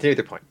continue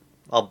your point.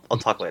 I'll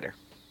talk later.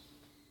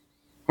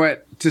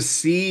 But to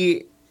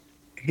see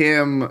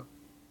him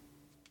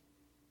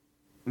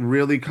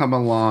really come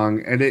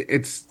along, and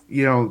it's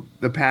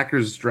the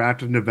Packers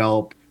draft and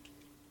develop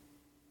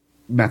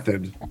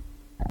method.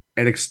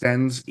 It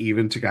extends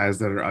even to guys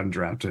that are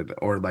undrafted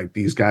or like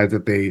these guys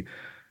that they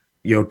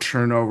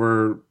turn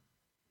over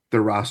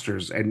their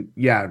rosters. And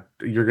yeah,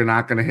 you're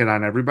not going to hit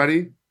on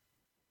everybody,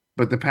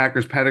 but the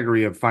Packers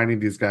pedigree of finding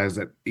these guys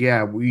that,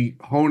 yeah, we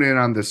hone in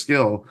on the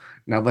skill.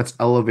 Now let's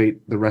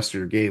elevate the rest of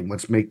your game.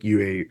 Let's make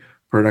you a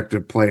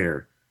productive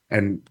player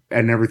and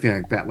everything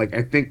like that. Like,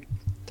 I think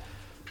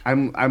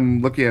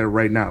I'm looking at it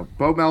right now.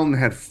 Bo Melton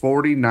had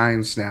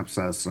 49 snaps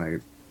last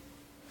night.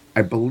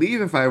 I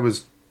believe if I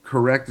was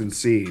correct in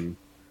seeing,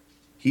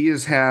 he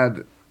has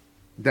had,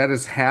 that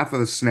is half of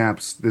the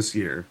snaps this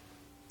year.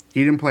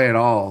 He didn't play at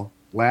all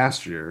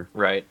last year.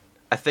 Right.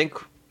 I think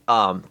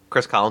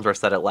Chris Collinsworth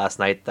said it last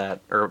night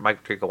or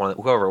Mike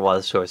Trico, whoever it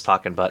was who I was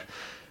talking, but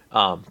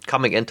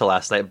coming into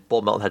last night,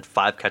 Bull Melton had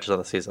 5 catches on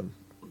the season.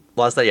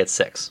 Last night he had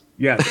 6.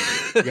 Yes.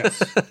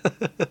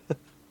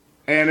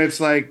 And it's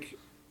like,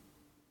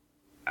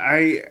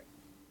 that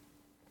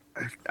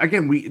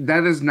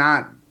is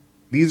not,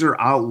 these are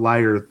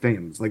outlier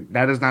things. Like,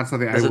 that is not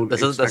something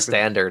This is the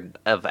standard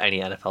of any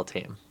NFL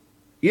team.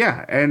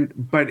 Yeah,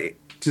 but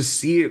to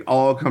see it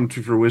all come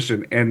to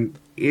fruition and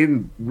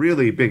in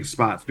really big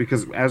spots,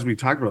 because as we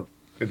talked about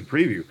in the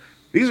preview,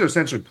 these are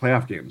essentially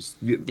playoff games.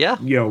 Yeah.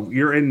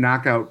 You're in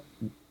knockout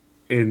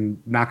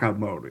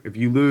mode. If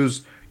you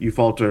lose, you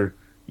falter,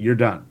 you're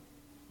done.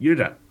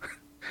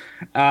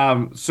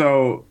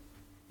 So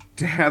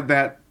to have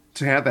that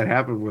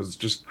happen was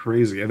just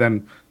crazy. And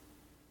then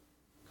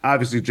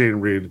obviously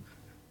Jaden Reed,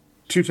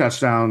 2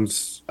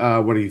 touchdowns.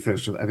 What did he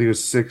finish with? I think it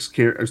was 6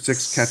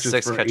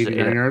 catches for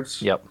 89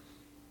 yards. Yep.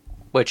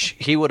 Which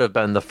he would have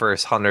been the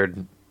first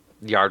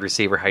 100-yard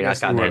receiver had he not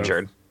gotten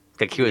injured.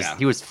 Like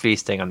he was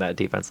feasting on that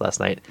defense last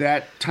night.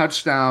 That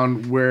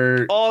touchdown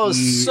where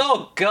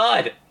so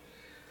good.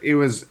 It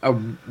was a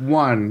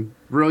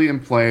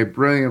brilliant play,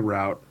 brilliant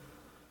route.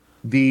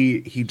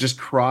 He just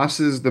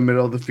crosses the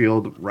middle of the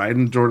field right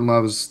in Jordan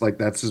Love's, like,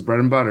 that's his bread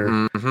and butter.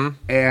 Mm-hmm.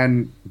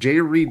 And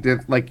Jaden Reed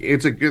did, like,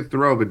 it's a good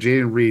throw, but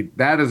Jaden Reed,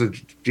 that is a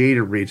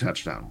Jaden Reed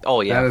touchdown.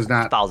 Oh yeah, that is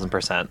not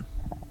 1,000%.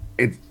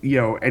 It's,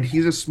 and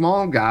he's a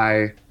small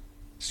guy,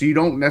 so you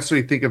don't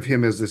necessarily think of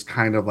him as this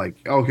kind of like,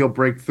 oh, he'll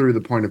break through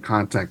the point of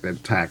contact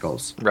that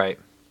tackles. Right.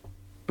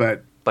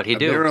 But he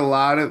do. There are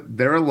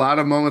a lot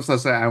of moments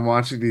last night I'm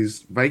watching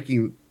these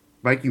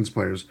Vikings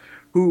players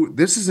who,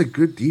 this is a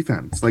good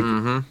defense. Like,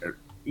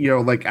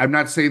 like, I'm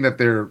not saying that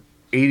they're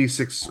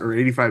 86 or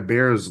 85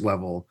 Bears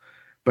level,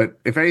 but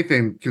if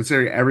anything,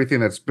 considering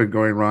everything that's been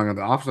going wrong on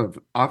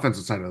the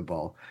offensive side of the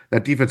ball,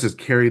 that defense has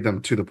carried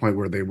them to the point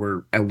where they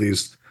were at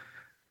least,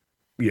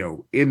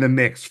 in the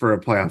mix for a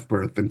playoff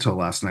berth until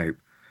last night.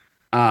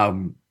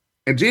 And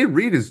Jaden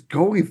Reed is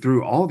going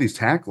through all these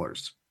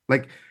tacklers.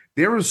 Like,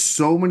 there were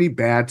so many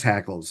bad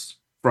tackles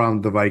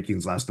from the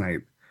Vikings last night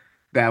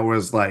that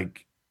was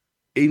like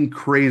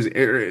crazy.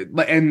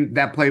 And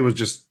that play was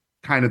just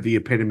kind of the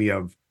epitome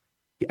of,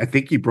 I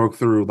think he broke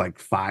through like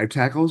 5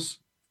 tackles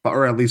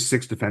or at least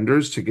 6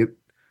 defenders to get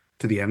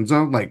to the end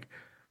zone. Like,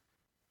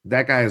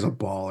 that guy is a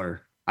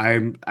baller.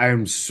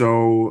 I'm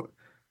so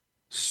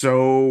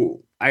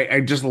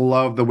I just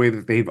love the way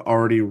that they've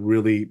already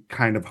really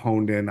kind of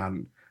honed in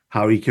on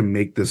how he can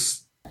make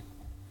this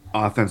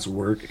offense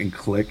work and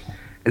click.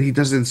 And he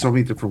does it in so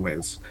many different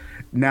ways.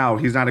 Now,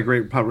 he's not a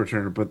great punt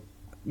returner, but,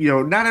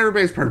 not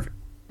everybody's perfect.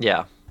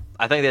 Yeah.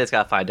 I think they just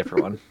got to find a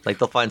different one. Like,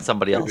 they'll find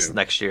somebody else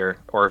next year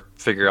or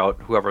figure out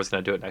whoever's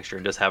going to do it next year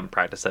and just have him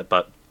practice it.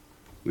 But,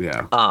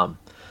 yeah.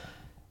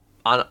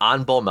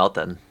 On Bo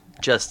Melton,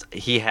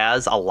 he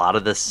has a lot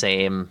of the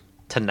same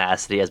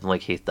tenacity as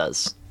Malik Heath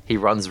does. He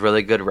runs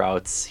really good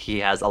routes. He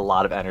has a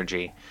lot of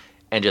energy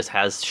and just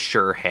has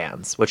sure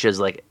hands, which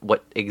is like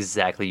what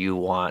exactly you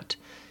want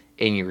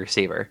in your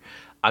receiver.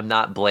 I'm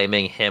not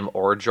blaming him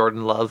or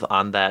Jordan Love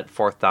on that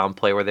 4th down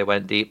play where they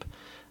went deep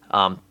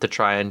to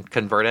try and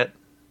convert it,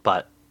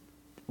 but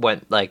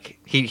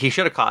he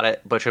should have caught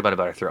it, but it should have been a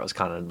better throw. Is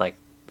kind of like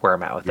where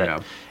I'm at with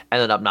it.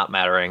 Ended up not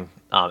mattering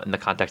in the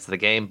context of the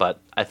game, but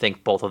I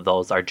think both of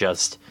those are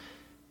just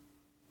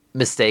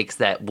mistakes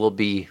that will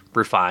be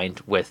refined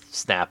with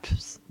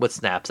snaps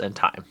and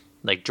time.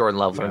 Like, Jordan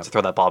Love learns to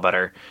throw that ball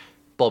better.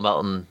 Bo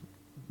Melton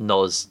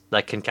knows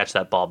that can catch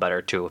that ball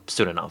better too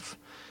soon enough.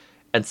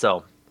 And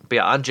so, but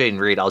yeah, on Jaden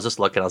Reed, I was just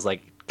looking. I was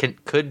like,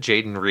 could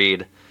Jaden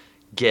Reed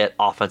get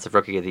Offensive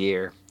Rookie of the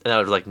Year? And I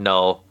was like,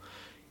 no.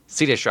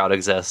 CJ Stroud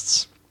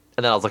exists.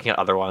 And then I was looking at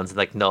other ones, and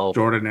like, no.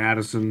 Jordan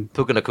Addison,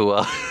 Puka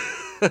Nacua.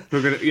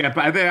 Yeah,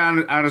 but I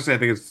think honestly, I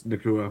think it's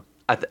Nacua.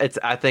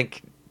 I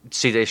think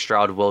CJ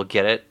Stroud will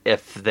get it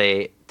if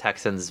the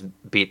Texans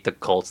beat the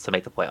Colts to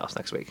make the playoffs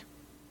next week.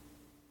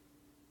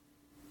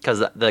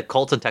 Because the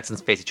Colts and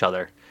Texans face each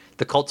other.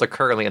 The Colts are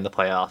currently in the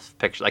playoff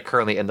picture, like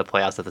currently in the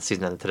playoffs at the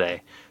season ended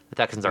today. The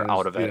Texans are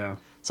out of it. Yeah.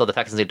 So the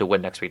Texans need to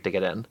win next week to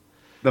get in.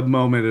 The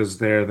moment is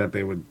there that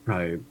they would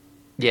probably...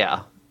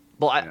 Yeah.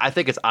 Well, I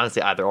think it's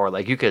honestly either or.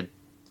 Like,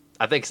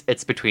 I think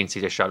it's between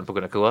CJ Stroud and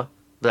Puka Nacua.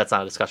 That's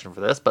not a discussion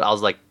for this, but I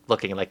was like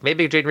looking like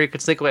maybe Jaden Reed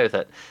could sneak away with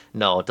it.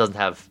 No, it doesn't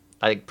have...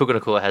 I think Puka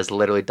Nacua has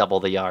literally double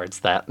the yards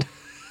that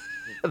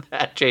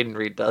that Jaden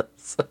Reed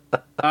does.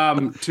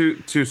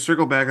 To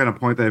circle back on a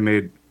point that I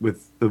made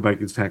with the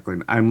Vikings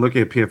tackling, I'm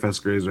looking at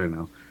PFS grades right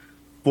now.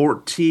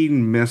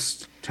 14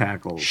 missed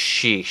tackles.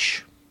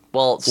 Sheesh.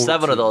 Well, 14.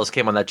 7 of those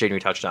came on that Jaden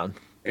Reed touchdown.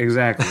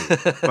 Exactly.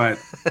 But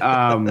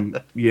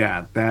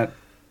yeah,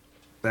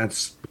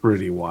 that's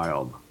pretty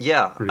wild.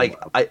 Yeah,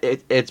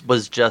 it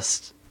was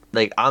just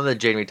like on the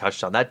Jaden Reed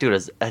touchdown. That dude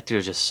is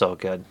just so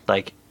good.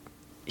 Like,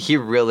 he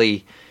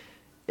really.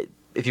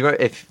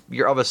 If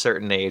you're of a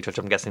certain age, which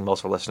I'm guessing most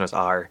of our listeners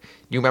are,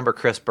 you remember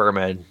Chris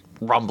Berman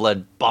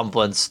rumbling,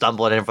 bumbling,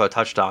 stumbling in for a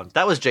touchdown.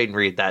 That was Jaden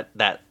Reed.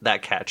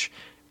 That catch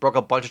broke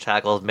a bunch of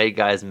tackles, made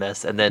guys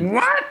miss, and then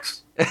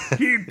what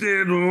he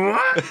did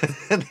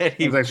what? And then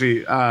it was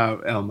actually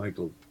Al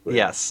Michael.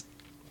 Yes,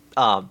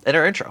 in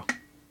our intro.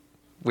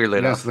 Weirdly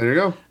enough. Yes, there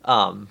you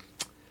go.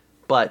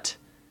 But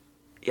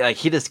yeah,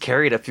 he just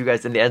carried a few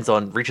guys in the end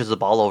zone, reaches the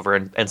ball over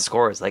and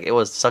scores. Like, it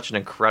was such an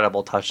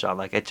incredible touchdown.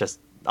 Like, it just.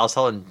 I was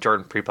telling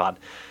Jordan pre-pod,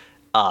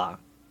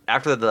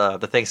 after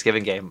the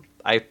Thanksgiving game,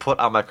 I put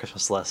on my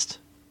Christmas list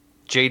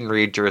Jaden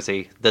Reed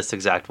jersey, this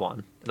exact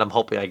one, and I'm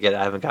hoping I get it.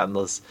 I haven't gotten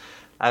those.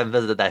 I haven't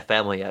visited that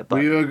family yet, but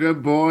are you a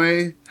good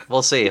boy?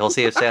 We'll see. We'll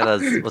see if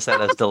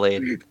Santa's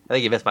delayed. I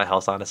think he missed my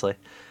house, honestly.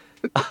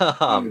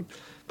 But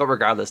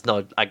regardless,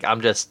 no,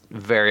 I'm just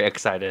very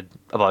excited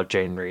about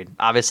Jaden Reed.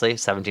 Obviously,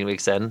 17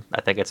 weeks in,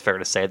 I think it's fair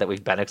to say that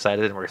we've been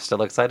excited and we're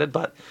still excited.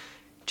 But,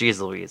 geez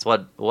Louise,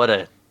 what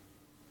a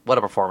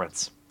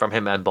performance from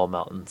him and Bo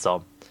Melton.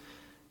 So,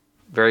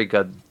 very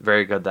good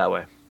that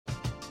way.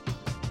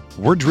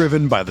 We're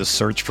driven by the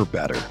search for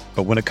better.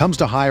 But when it comes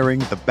to hiring,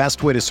 the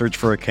best way to search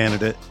for a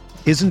candidate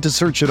isn't to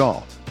search at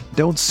all.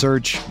 Don't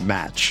search,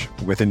 match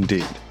with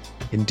Indeed.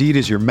 Indeed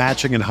is your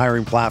matching and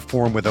hiring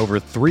platform with over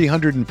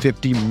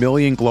 350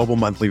 million global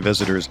monthly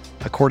visitors,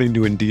 according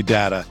to Indeed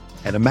data,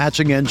 and a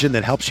matching engine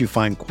that helps you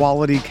find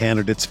quality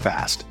candidates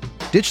fast.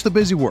 Ditch the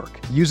busy work.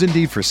 Use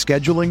Indeed for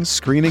scheduling,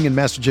 screening, and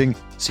messaging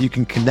so you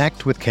can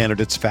connect with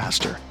candidates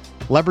faster.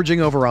 Leveraging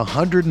over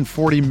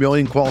 140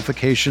 million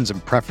qualifications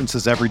and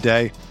preferences every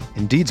day,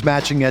 Indeed's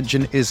matching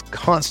engine is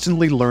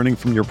constantly learning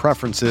from your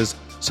preferences,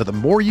 so the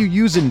more you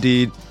use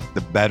Indeed,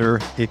 the better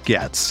it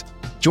gets.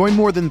 Join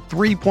more than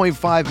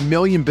 3.5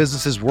 million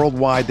businesses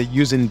worldwide that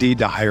use Indeed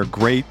to hire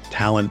great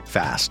talent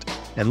fast.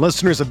 And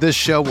listeners of this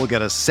show will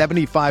get a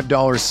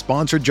 $75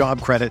 sponsored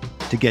job credit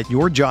to get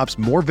your jobs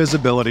more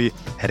visibility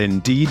at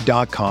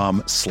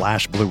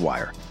Indeed.com/Blue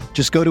Wire.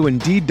 Just go to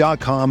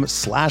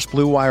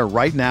Indeed.com/Blue Wire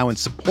right now and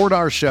support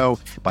our show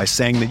by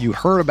saying that you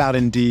heard about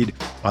Indeed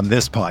on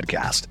this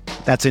podcast.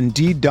 That's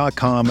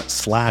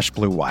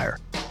Indeed.com/Blue Wire.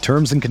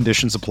 Terms and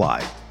conditions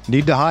apply.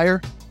 Need to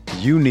hire?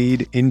 You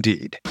need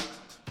Indeed.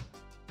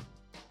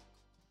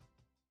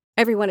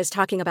 Everyone is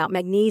talking about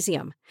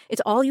magnesium.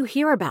 It's all you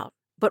hear about.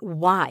 But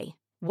why?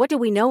 What do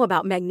we know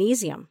about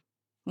magnesium?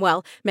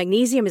 Well,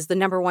 magnesium is the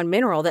number one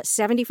mineral that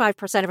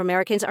 75% of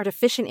Americans are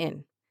deficient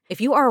in. If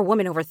you are a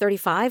woman over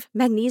 35,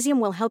 magnesium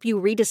will help you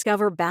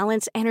rediscover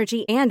balance,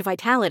 energy, and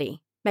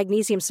vitality.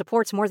 Magnesium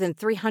supports more than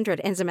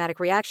 300 enzymatic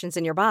reactions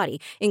in your body,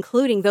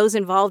 including those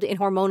involved in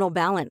hormonal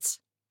balance.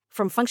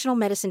 From functional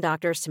medicine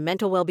doctors to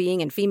mental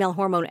well-being and female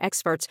hormone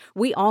experts,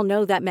 we all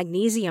know that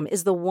magnesium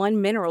is the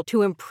one mineral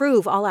to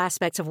improve all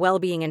aspects of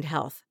well-being and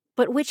health.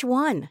 But which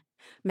one?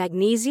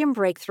 Magnesium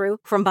Breakthrough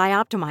from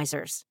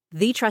Bioptimizers,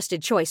 the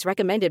trusted choice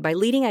recommended by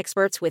leading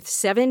experts with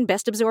 7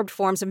 best-absorbed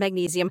forms of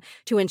magnesium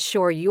to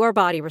ensure your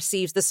body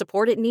receives the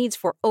support it needs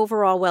for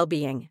overall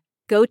well-being.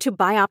 Go to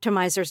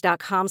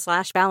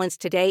bioptimizers.com/balance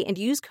today and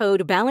use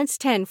code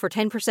BALANCE10 for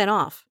 10%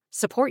 off.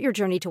 Support your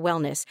journey to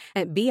wellness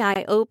at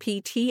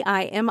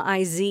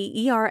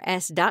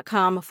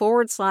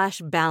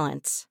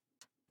bioptimizers.com/balance.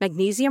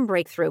 Magnesium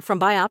Breakthrough from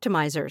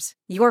Bioptimizers,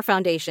 your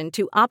foundation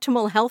to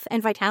optimal health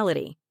and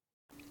vitality.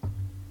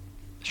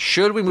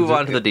 Should we move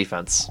on to the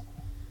defense?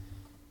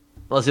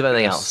 Let's see if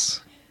anything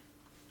else.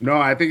 No,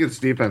 I think it's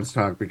defense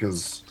talk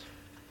because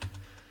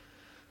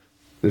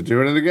they're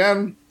doing it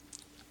again.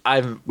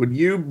 When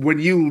you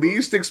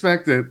least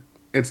expect it,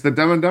 it's the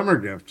Dumb and Dumber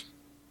gift.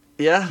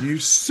 Yeah. You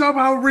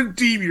somehow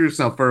redeem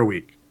yourself for a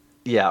week.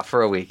 Yeah,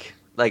 for a week.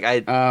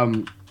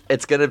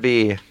 It's gonna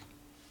be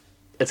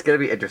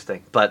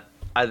interesting. But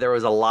there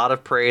was a lot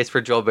of praise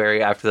for Joe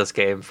Barry after this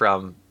game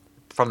from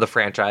the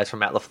franchise, from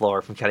Matt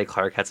LaFleur, from Kenny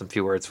Clark, had some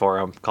few words for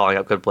him, calling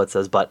out good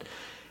blitzes. But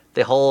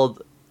they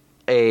hold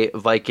a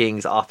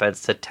Vikings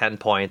offense to 10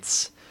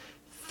 points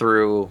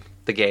through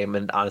the game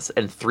and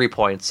 3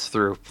 points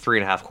through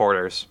 3.5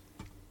 quarters.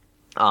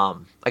 I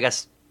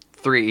guess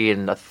 3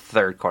 in the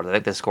third quarter. I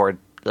think they scored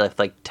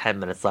like 10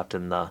 minutes left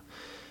in the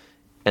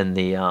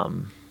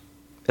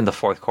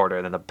fourth quarter,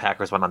 and then the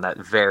Packers went on that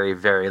very,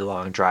 very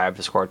long drive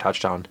to score a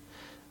touchdown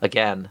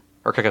again,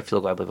 or kick a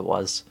field goal, I believe it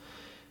was.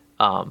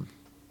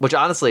 Which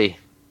honestly,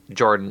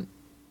 Jordan,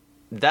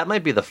 that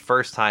might be the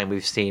first time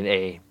we've seen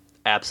a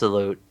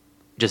absolute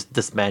just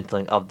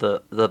dismantling of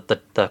the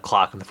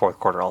clock in the fourth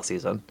quarter all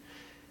season.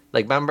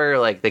 Like, remember,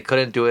 like, they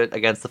couldn't do it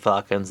against the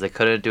Falcons, they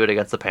couldn't do it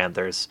against the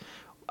Panthers.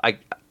 I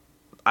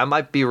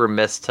might be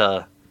remiss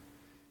to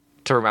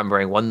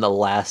remembering when the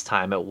last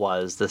time it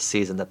was this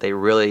season that they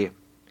really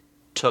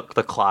took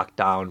the clock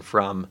down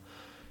from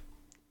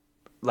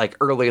like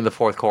early in the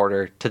fourth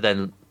quarter to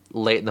then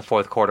late in the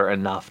fourth quarter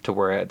enough to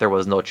where there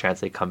was no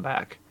chance they'd come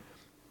back.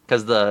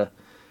 Because the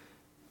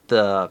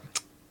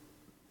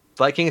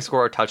Vikings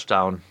score a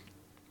touchdown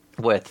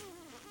with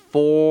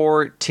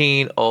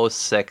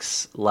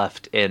 14:06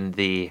 left in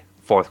the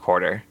fourth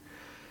quarter.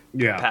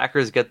 Yeah.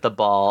 Packers get the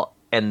ball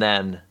and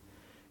then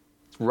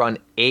run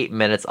 8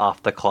 minutes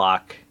off the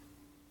clock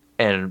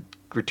and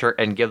return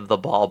and give the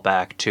ball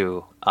back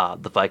to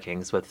the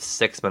Vikings with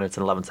 6 minutes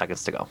and 11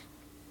 seconds to go.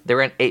 They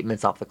ran 8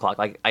 minutes off the clock.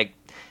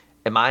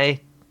 Am I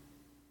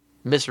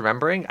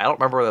misremembering? I don't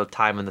remember the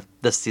time in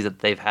this season that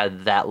they've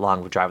had that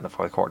long of a drive in the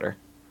fourth quarter.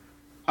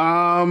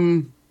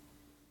 Because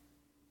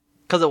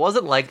it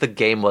wasn't like the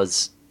game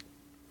was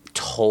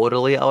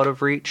totally out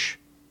of reach.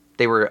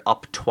 They were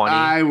up 20.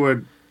 I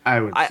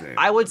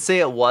would say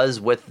it was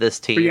with this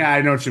team. But yeah,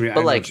 I know what you mean.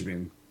 But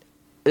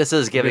this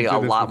is giving a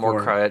lot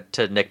more credit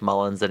to Nick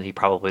Mullins than he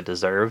probably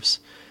deserves.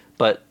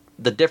 But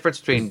the difference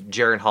between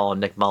Jaren Hall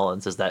and Nick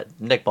Mullins is that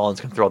Nick Mullins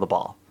can throw the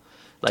ball.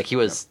 Like he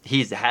has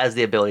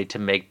the ability to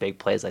make big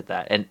plays like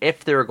that. And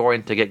if they were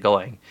going to get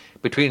going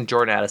between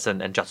Jordan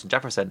Addison and Justin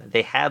Jefferson,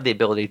 they have the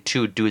ability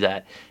to do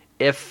that.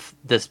 If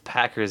this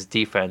Packers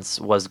defense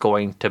was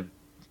going to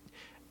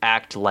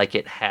act like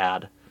it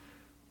had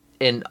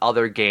in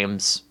other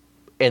games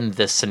in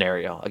this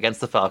scenario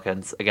against the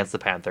Falcons, against the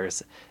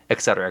Panthers,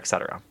 et cetera, et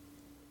cetera.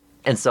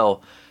 And so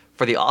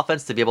for the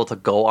offense to be able to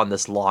go on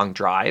this long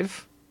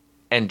drive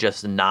and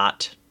just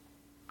not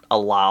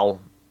allow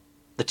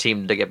the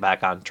team to get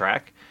back on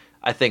track,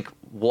 I think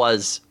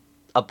was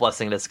a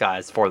blessing in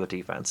disguise for the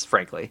defense,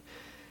 frankly.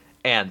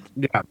 And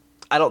Yeah.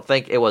 I don't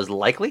think it was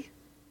likely,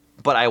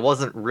 but I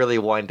wasn't really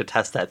wanting to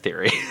test that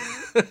theory.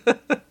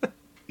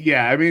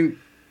 Yeah, I mean,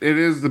 it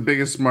is the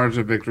biggest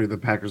margin of victory the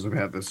Packers have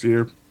had this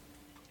year.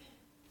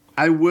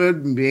 I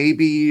would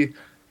maybe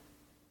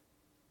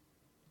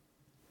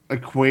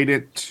equate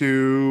it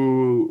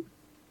to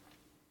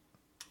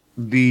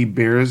the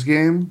Bears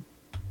game,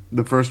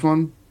 the first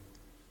one,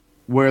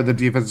 where the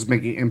defense is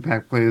making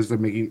impact plays.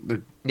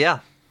 Yeah.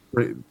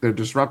 They're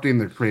disrupting.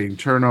 They're creating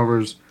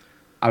turnovers.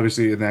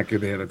 Obviously, in that game,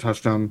 they had a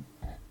touchdown.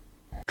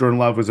 Jordan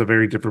Love was a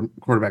very different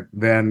quarterback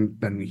then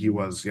than he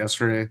was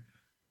yesterday.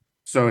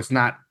 So it's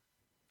not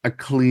a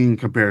clean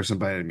comparison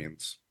by any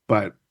means.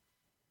 But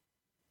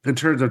in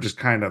terms of just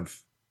kind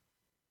of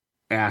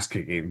ass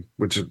kicking,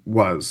 which it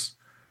was,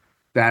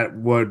 that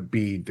would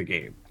be the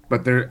game.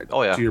 But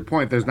to your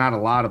point, there's not a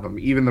lot of them.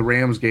 Even the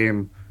Rams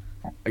game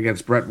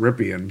against Brett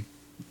Ripien,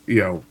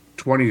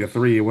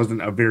 20-3. It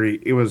wasn't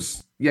it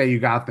was, you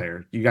got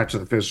there. You got to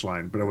the finish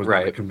line, but it was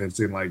not a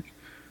convincing,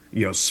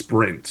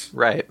 sprint.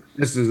 Right.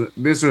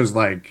 This was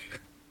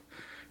like,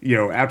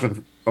 after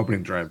the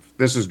opening drive,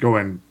 this is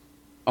going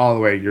all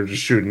the way. You're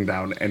just shooting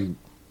down and,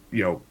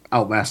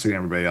 outlasting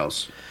everybody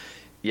else.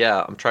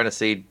 Yeah, I'm trying to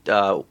see.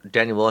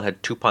 Daniel Willen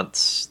had 2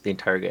 punts the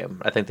entire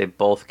game. I think they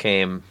both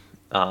came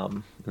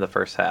in the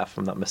first half, if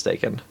I'm not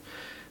mistaken.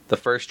 The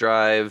first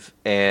drive,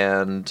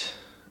 and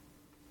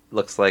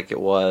looks like it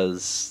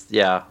was,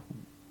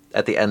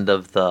 at the end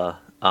of the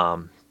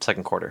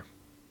second quarter.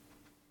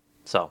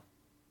 So,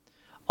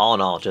 all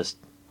in all, just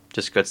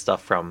good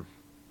stuff from,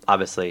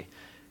 obviously,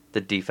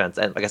 the defense.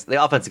 And I guess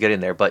the offense is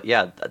getting there, but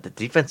the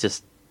defense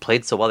just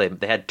played so well.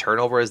 They had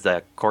turnovers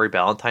that Corey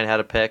Ballantyne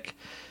had a pick.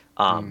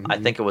 I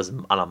think it was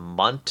on a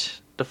Munt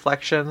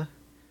deflection. I'm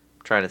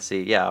trying to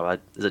see. Yeah,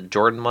 is it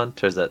Jordan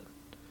Munt or is it?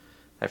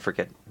 I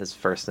forget his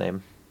first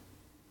name.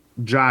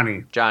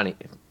 Johnny. Like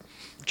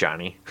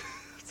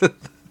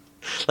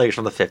it's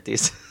from the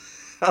 50s.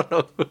 I don't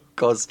know who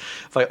goes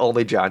by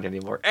only Johnny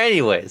anymore.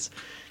 Anyways,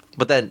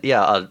 but then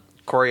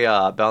Corey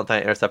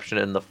Ballantyne interception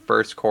in the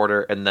first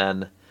quarter, and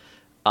then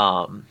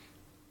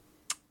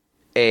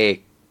a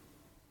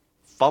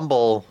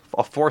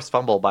forced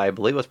fumble by, I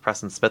believe it was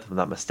Preston Smith, if I'm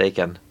not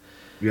mistaken.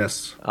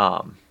 Yes.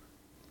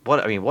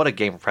 What a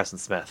game for Preston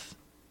Smith.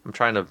 I'm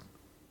trying to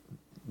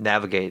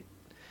navigate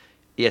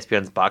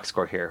ESPN's box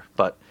score here,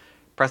 but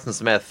Preston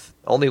Smith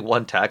only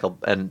 1 tackle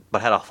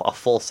but had a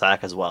full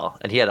sack as well,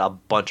 and he had a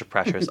bunch of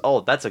pressures.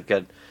 Oh, that's a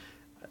good.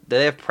 Do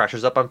they have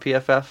pressures up on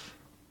PFF?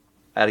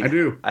 I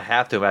do. I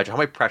have to imagine. How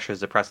many pressures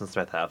did Preston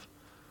Smith have?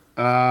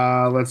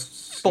 Let's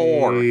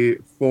see.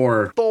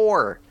 4.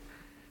 4.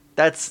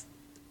 That's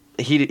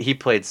he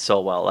played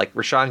so well. Like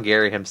Rashawn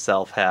Gary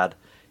himself had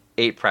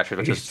 8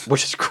 pressures,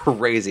 which is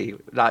crazy.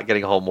 Not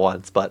getting home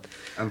once, but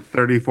on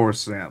 34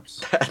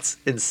 snaps. That's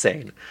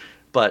insane.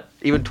 But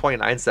even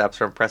 29 snaps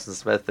from Preston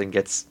Smith and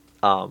gets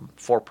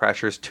 4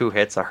 pressures, 2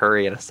 hits, a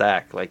hurry, and a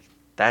sack. Like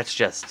that's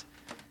just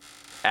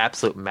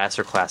absolute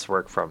masterclass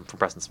work from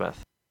Preston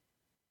Smith.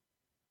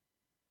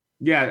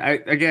 Yeah,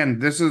 again,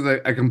 this is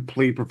a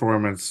complete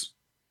performance,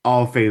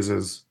 all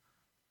phases.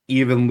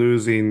 Even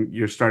losing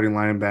your starting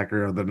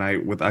linebacker of the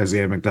night with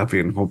Isaiah McDuffie,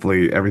 and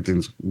hopefully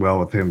everything's well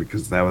with him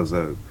because that was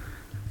a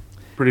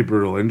pretty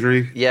brutal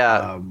injury.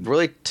 Yeah,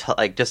 really,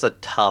 just a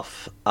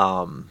tough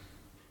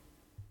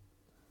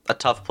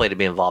play to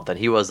be involved in.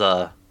 He was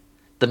the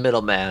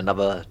middleman of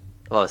a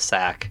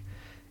sack,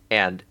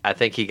 and I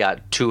think he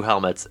got 2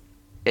 helmets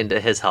into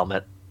his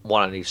helmet,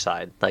 1 on each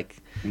side.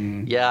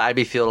 I'd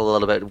be feeling a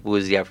little bit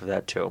woozy after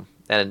that too.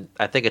 And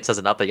I think it says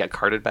enough that he got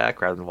carted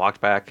back rather than walked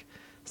back.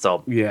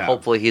 So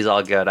hopefully he's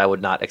all good. I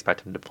would not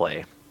expect him to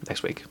play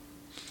next week.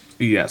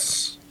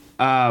 Yes.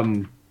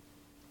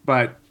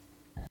 But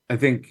I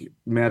think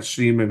Matt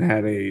Schneeman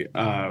had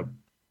a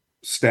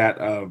stat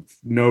of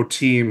no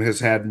team has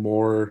had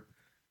more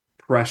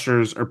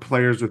pressures or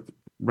players with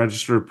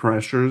registered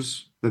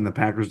pressures than the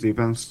Packers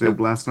defense did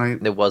last night.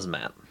 It was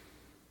Matt.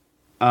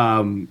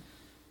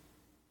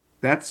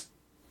 That's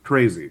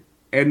crazy.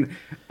 And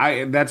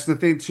that's the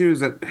thing too,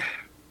 is that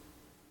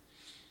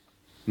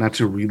not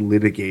to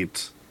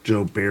relitigate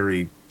Joe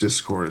Barry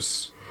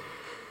discourse,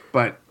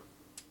 but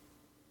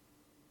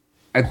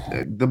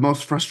the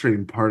most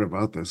frustrating part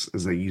about this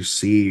is that you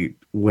see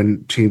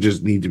when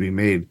changes need to be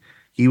made,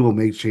 he will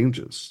make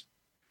changes.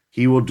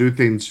 He will do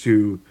things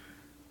to,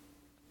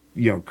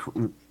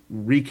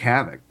 wreak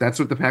havoc. That's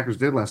what the Packers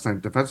did last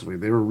night defensively.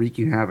 They were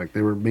wreaking havoc.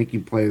 They were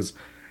making plays.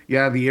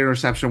 Yeah, the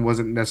interception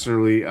wasn't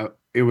necessarily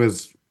it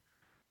was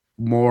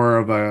more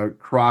of a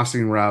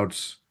crossing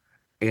route,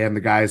 and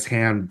the guy's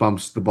hand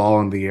bumps the ball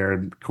in the air,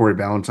 and Corey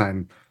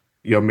Ballantyne,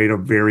 made a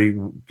very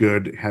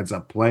good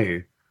heads-up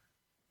play.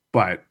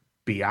 But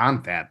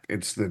beyond that,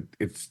 it's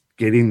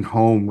getting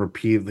home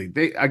repeatedly.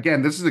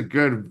 This is a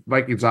good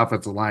Vikings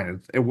offensive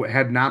line. It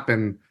had not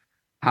been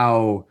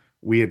how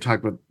we had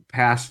talked about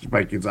past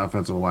Vikings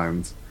offensive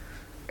lines,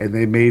 and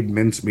they made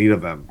mincemeat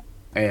of them.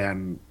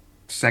 And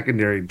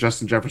secondary,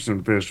 Justin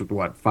Jefferson finished with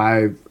what,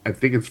 five? I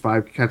think it's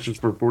 5 catches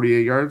for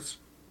 48 yards.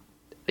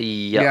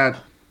 Yep.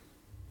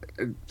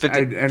 Yeah,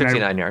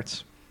 59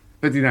 yards.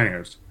 59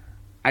 yards.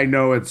 I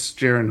know it's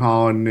Jaron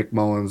Hall and Nick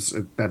Mullins.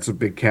 That's a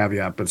big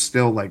caveat, but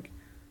still, like,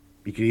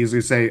 you can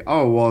easily say,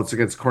 oh, well, it's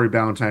against Corey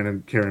Ballantyne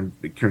and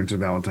Carrington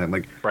Valentine.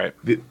 Like, right.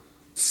 The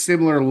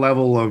similar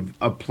level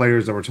of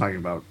players that we're talking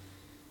about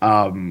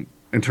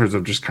in terms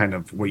of just kind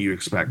of what you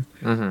expect.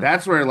 Mm-hmm.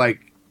 That's where,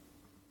 like,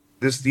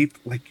 this deep,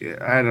 like,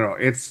 I don't know.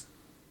 It's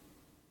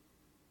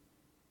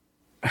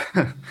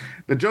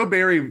the Joe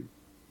Barry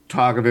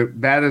talk of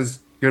it. That is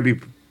going to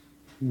be,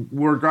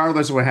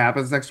 regardless of what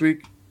happens next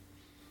week,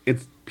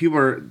 it's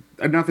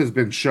enough has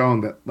been shown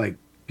that, like,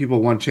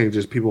 people want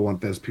changes, people want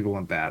this, people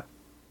want that.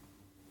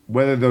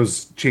 Whether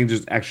those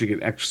changes actually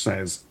get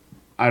exercised,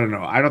 I don't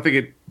know. I don't think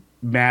it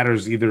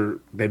matters. Either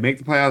they make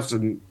the playoffs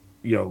and,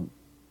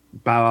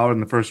 bow out in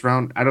the first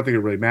round. I don't think it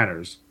really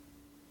matters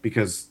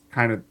because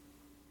kind of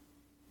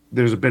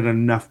there's been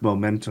enough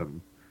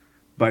momentum.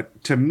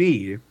 But to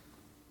me,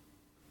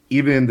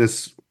 even in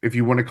this, if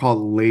you want to call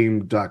it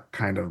lame duck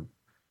kind of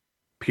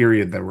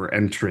period that we're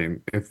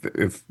entering,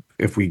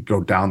 if we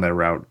go down that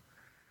route,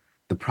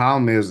 the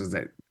problem is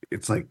that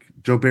it's like,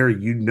 Joe Barry,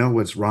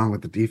 what's wrong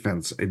with the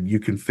defense and you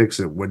can fix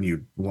it when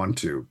you want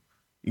to.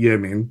 You know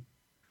what I mean?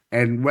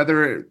 And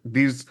whether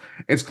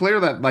it's clear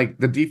that, like,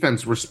 the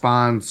defense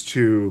responds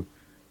to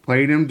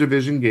playing in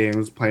division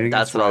games, playing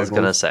against That's what rivals. I was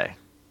gonna say.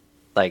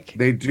 Like,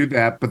 they do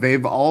that, but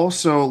they've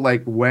also,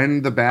 like,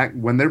 when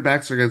their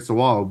backs are against the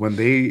wall, when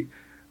they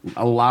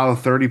allow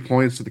 30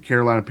 points to the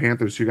Carolina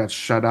Panthers, who got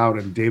shut out,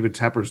 and David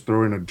Tepper's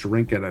throwing a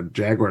drink at a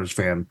Jaguars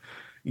fan.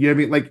 You know what I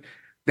mean? Like,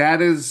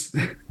 that is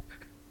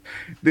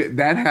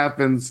that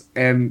happens,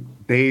 and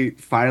they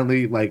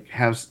finally, like,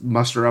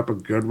 muster up a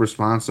good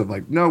response of,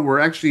 like, no,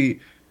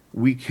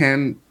 we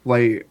can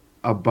play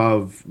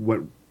above what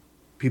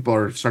people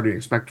are starting to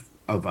expect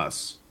of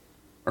us,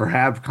 or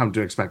have come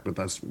to expect with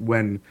us,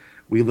 when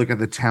we look at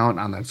the talent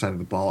on that side of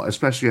the ball,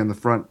 especially on the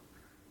front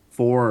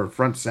four or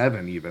front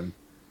seven even,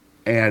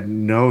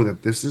 and know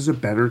that this is a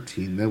better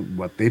team than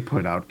what they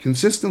put out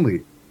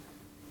consistently.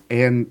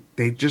 And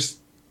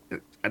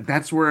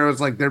that's where I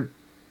was like,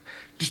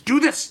 just do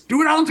this,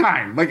 do it all the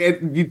time. Like,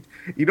 you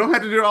don't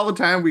have to do it all the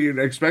time, but you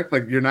expect,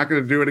 like, you're not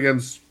going to do it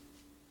against,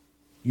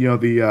 they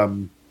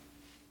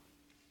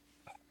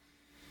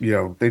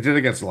did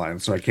against the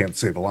Lions, so I can't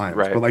say the Lions,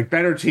 right. But, like,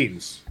 better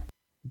teams.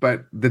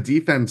 But the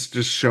defense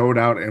just showed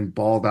out and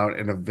balled out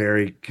in a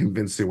very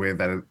convincing way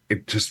that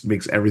it just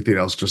makes everything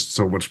else just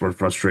so much more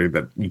frustrating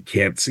that you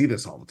can't see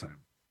this all the time.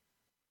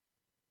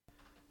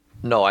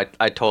 No, I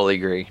totally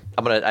agree.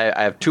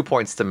 I have 2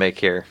 points to make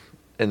here,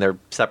 and they're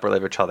separately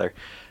of each other.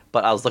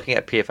 But I was looking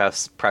at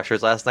PFF's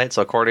pressures last night.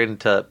 So according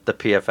to the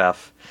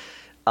PFF,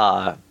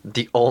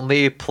 the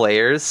only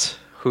players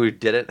who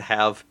didn't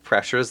have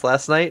pressures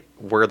last night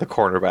were the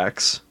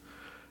cornerbacks.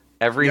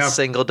 Every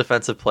single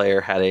defensive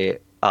player had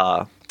a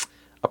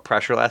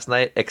pressure last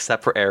night,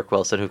 except for Eric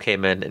Wilson, who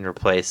came in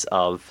replace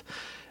of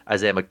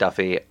Isaiah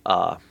McDuffie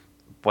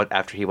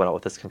after he went out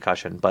with his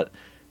concussion. But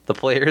the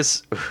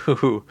players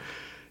who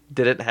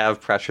didn't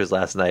have pressures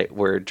last night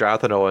were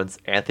Jonathan Owens,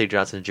 Anthony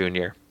Johnson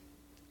Jr.,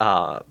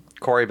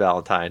 Corey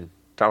Ballantyne,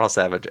 Donald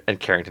Savage, and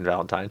Carrington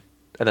Valentine,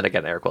 and then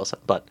again Eric Wilson.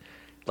 But,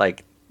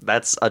 like,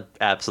 that's an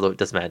absolute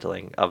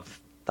dismantling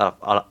of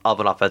an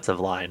offensive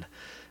line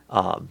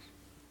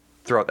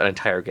throughout that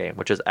entire game,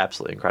 which is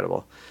absolutely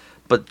incredible.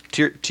 But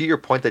to your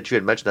point that you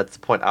had mentioned, that's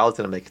the point I was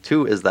going to make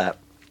too, is that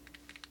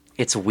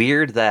it's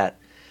weird that,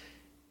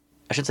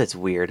 I shouldn't say it's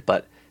weird,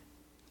 but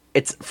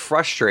it's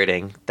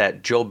frustrating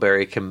that Joe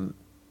Barry can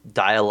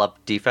dial up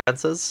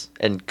defenses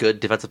and good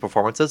defensive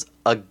performances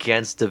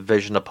against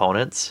division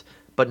opponents,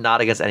 but not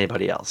against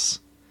anybody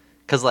else.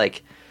 Because,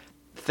 like,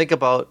 think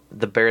about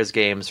the Bears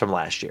games from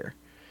last year.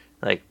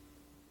 Like,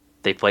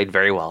 they played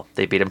very well.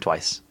 They beat them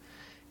twice.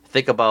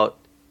 Think about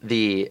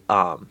the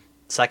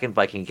second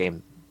Viking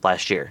game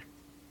last year.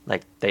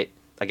 Like, they,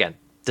 again,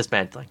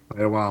 dismantling.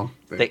 Well,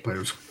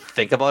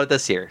 think about it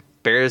this year.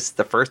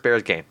 The first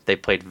Bears game, they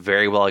played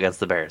very well against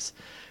the Bears.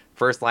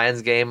 First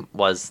Lions game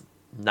was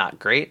not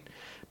great,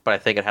 but I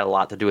think it had a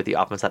lot to do with the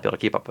offense not being able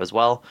to keep up as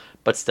well.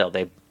 But still,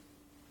 the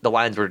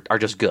Lions are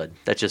just good.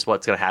 That's just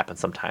what's going to happen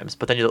sometimes.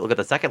 But then you look at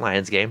the second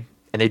Lions game,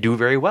 and they do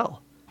very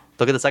well.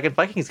 Look at the second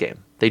Vikings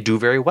game. They do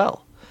very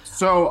well.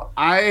 So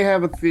I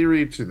have a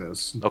theory to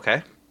this.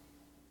 Okay.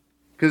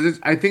 Because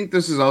I think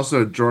this is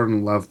also a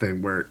Jordan Love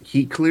thing where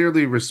he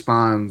clearly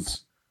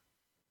responds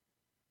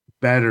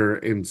better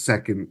in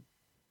second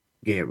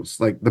games.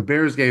 Like, the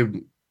Bears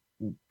game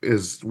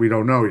we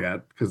don't know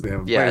yet because they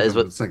haven't played is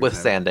the second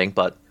withstanding,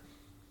 time.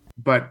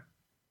 But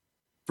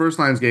first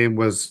Lions game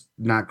was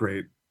not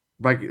great.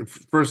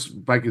 First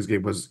Vikings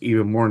game was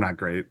even more not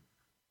great.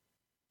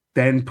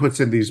 Then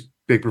puts in these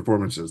big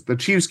performances. The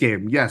Chiefs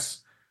game,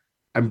 yes,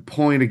 I'm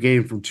pulling a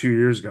game from 2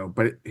 years ago,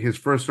 but his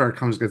first start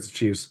comes against the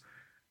Chiefs.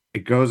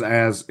 It goes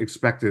as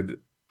expected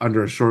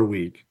under a short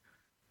week.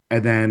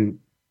 And then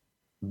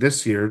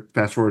this year,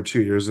 fast forward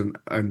 2 years and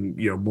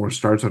more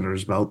starts under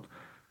his belt,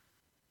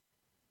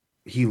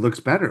 he looks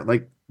better.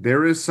 Like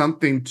there is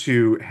something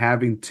to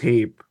having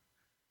tape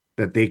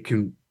that they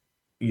can,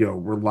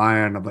 rely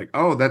on of like,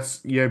 oh,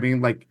 that's I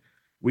mean, like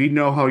we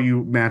know how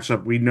you match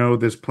up. We know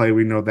this play,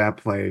 we know that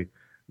play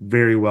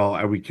very well,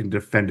 and we can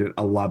defend it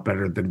a lot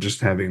better than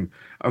just having,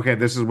 okay,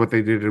 this is what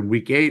they did in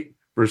week 8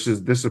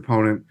 versus this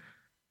opponent,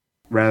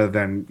 rather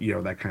than,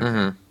 that kind of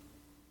thing.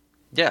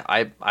 Yeah,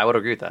 I would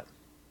agree with that.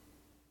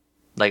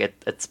 Like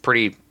it's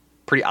pretty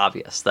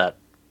obvious that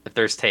if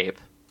there's tape.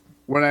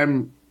 What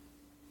I'm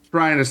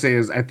trying to say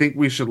is I think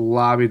we should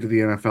lobby to the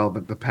NFL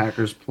that the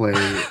Packers play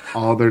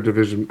all their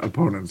division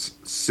opponents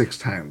 6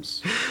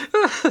 times.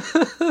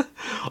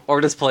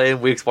 Or just play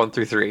in weeks 1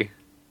 through 3.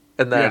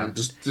 And then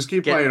just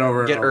keep playing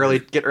over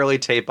get early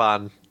tape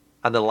on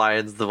the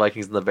Lions, the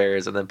Vikings, and the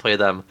Bears, and then play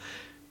them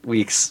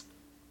weeks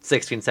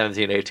 16,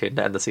 17, 18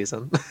 to end the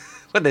season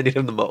when they need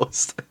them the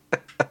most.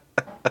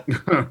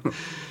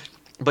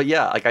 But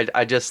yeah, like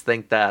I just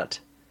think that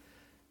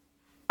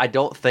I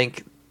don't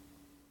think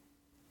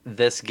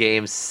this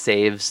game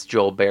saves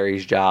Joe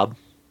Barry's job.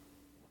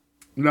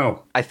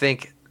 No. I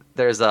think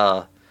there's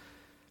an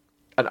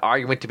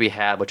argument to be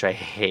had, which I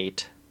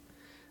hate.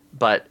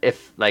 But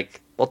if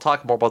we'll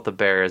talk more about the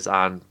Bears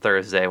on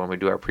Thursday when we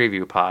do our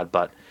preview pod,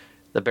 but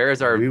the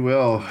Bears are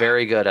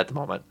very good at the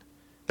moment.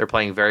 They're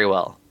playing very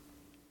well.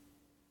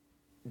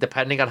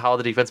 Depending on how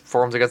the defense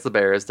performs against the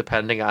Bears,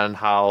 depending on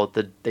how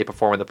they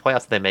perform in the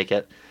playoffs, they make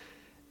it.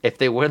 If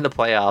they win the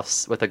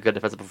playoffs with a good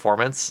defensive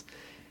performance,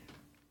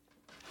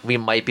 we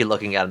might be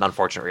looking at an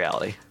unfortunate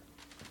reality.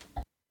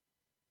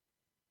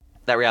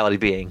 That reality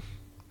being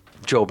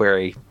Joe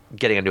Barry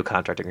getting a new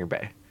contract in Green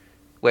Bay,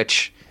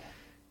 which,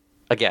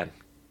 again,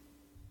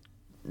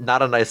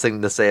 not a nice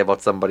thing to say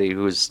about somebody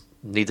who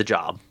needs a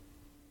job,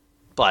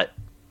 but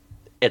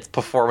it's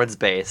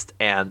performance-based,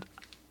 and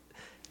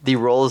the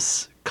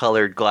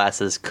rose-colored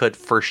glasses could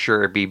for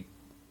sure be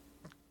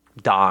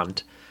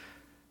donned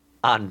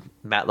on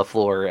Matt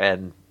LaFleur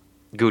and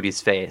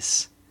Goody's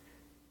face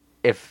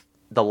if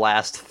the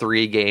last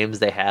 3 games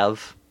they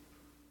have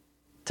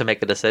to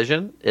make a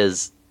decision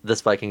is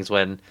this Vikings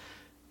win,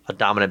 a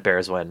dominant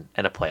Bears win,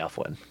 and a playoff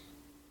win.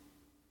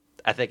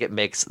 I think it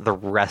makes the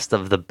rest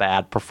of the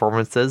bad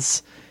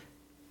performances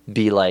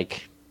be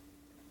like,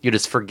 you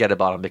just forget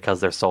about them because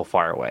they're so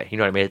far away. You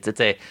know what I mean?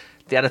 The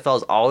NFL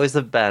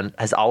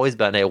has always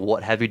been a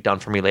what have you done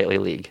for me lately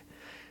league.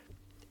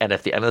 And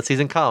if the end of the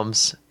season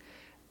comes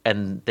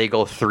and they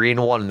go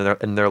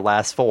 3-1 in their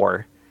last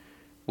 4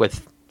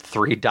 with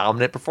 3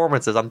 dominant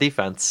performances on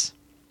defense,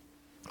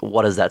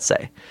 what does that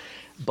say?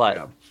 But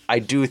yeah. I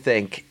do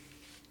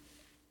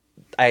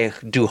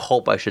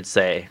hope I should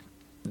say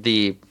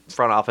the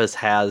front office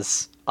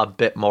has a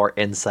bit more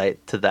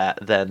insight to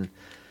that than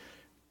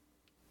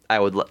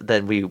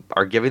we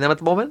are giving them at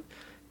the moment,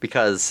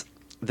 because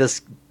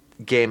this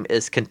game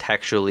is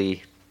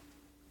contextually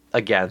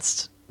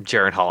against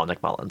Jaron Hall and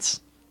Nick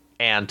Mullins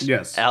and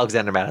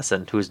Alexander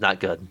Madison, who's not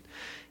good,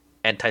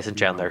 and Tyson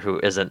Chandler, who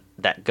isn't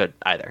that good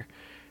either.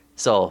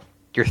 So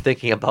you're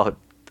thinking about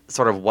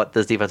sort of what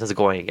this defense was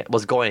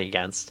going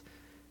against.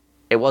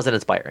 It wasn't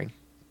inspiring.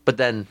 But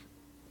then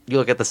you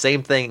look at the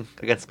same thing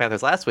against the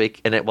Panthers last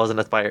week, and it wasn't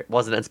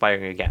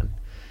inspiring again.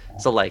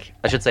 So I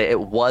should say it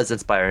was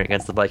inspiring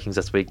against the Vikings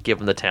this week,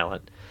 given the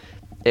talent.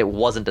 It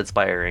wasn't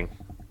inspiring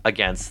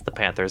against the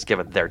Panthers,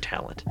 given their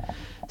talent.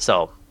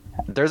 So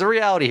there's a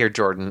reality here,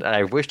 Jordan, and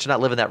I wish to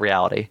not live in that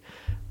reality,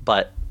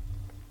 but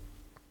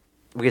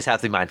we just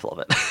have to be mindful of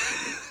it.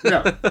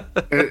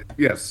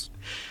 Yes,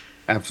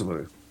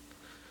 absolutely.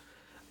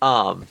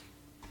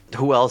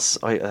 Who else?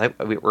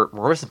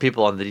 We're missing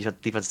people on the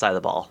defense side of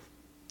the ball.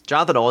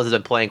 Jonathan Owens has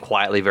been playing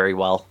quietly very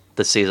well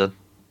this season,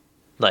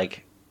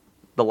 like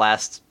the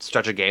last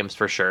stretch of games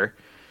for sure.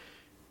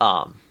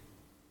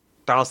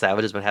 Donald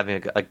Savage has been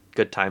having a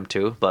good time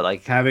too,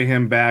 but having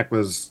him back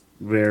was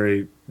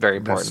very, very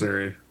important.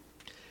 Necessary.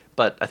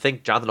 But I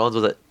think Jonathan Owens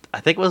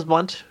was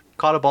Munt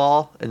caught a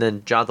ball, and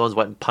then Jonathan Owens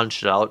went and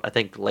punched it out, I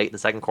think late in the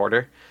second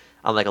quarter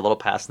on a little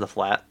pass in the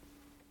flat.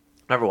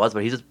 Whatever it was,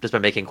 but he's just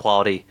been making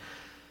quality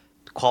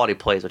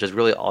plays, which is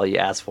really all you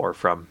ask for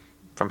from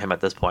him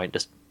at this point.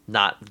 Just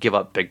not give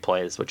up big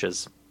plays, which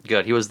is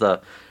good.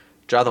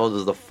 Jonathan Owens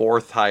was the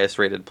 4th highest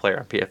rated player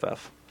on PFF.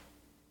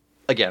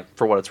 Again,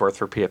 for what it's worth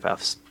for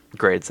PFF's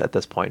grades at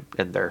this point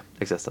in their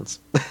existence.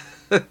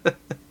 Corey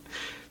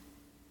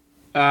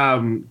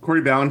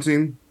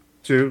Ballentine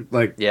too,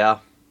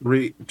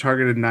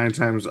 targeted 9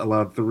 times,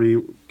 allowed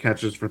 3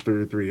 catches for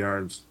 33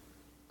 yards.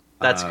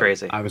 That's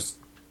crazy.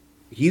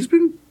 He's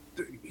been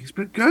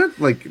good.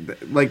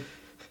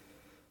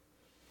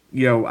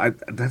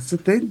 That's the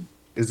thing,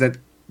 is that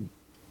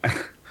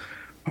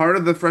part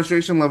of the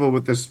frustration level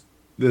with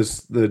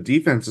the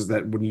defense is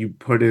that when you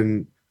put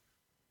in,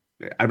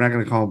 I'm not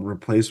going to call them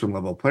replacement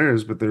level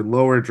players, but they're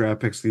lower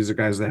draft picks. These are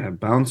guys that have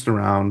bounced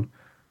around,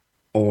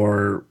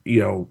 or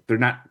they're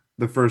not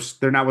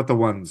they're not with the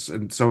ones,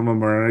 and some of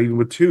them are not even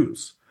with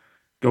 2s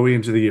going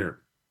into the year.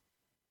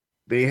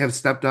 They have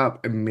stepped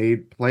up and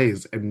made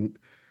plays and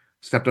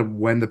stepped up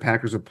when the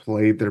Packers have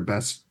played their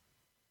best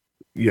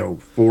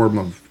form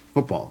of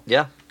football.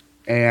 Yeah.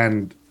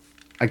 And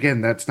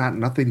again, that's not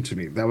nothing to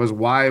me. That was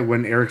why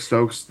when the Eric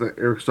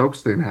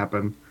Stokes thing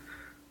happened,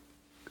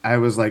 I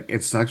was like,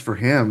 it sucks for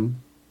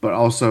him, but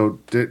also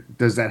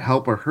does that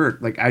help or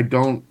hurt? Like I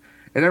don't,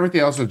 and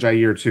everything else with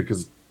Jair too,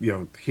 because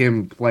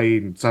him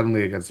playing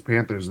suddenly against the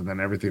Panthers and then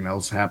everything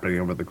else happening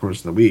over the course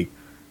of the week.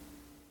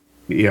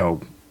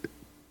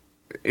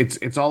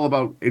 It's all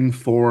about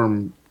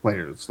informed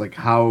players. Like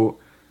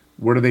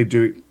what are they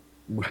doing?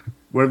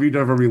 What have you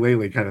done for me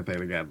lately? Kind of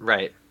thing again.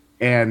 Right.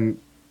 And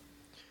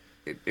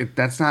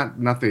that's not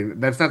nothing.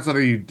 That's not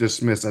something you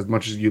dismiss as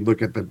much as you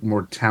look at the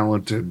more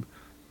talented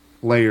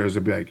players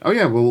and be like, oh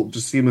yeah, we'll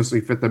just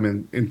seamlessly fit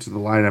them into the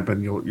lineup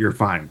and you're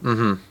fine.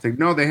 Mm-hmm. It's like,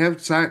 no, they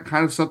have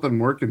kind of something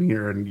working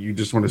here and you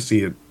just want to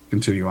see it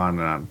continue on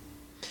and on.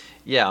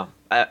 Yeah,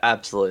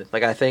 absolutely.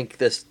 Like I think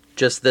this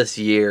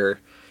year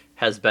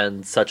has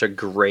been such a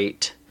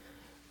great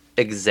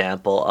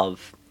example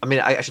of,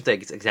 I should say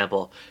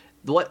example,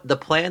 what the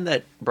plan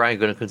that Brian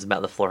Gutekunst and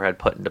Matt LaFleur had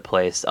put into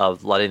place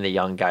of letting the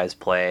young guys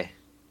play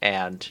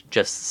and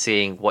just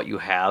seeing what you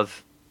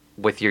have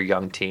with your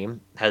young team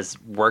has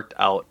worked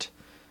out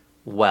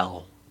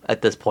well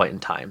at this point in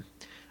time.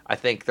 I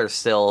think there's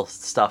still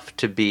stuff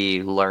to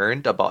be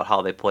learned about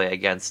how they play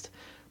against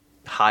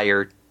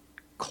higher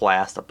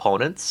class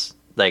opponents.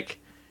 Like,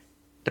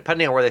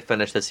 depending on where they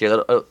finish this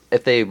year,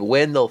 if they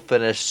win, they'll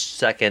finish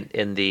second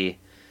in the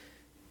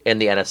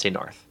NFC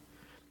North,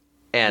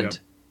 and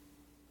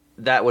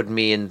that would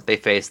mean they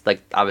face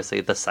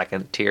obviously the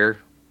second tier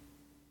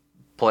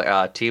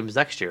teams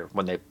next year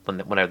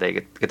whenever they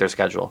get their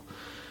schedule.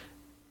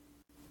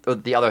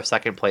 The other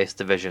second place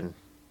division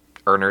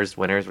winners,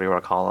 whatever you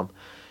want to call them,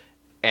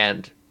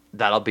 and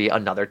that'll be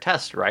another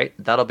test, right?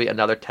 That'll be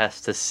another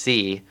test to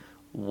see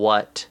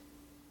what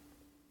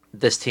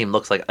this team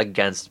looks like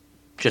against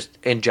just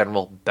in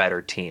general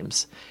better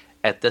teams.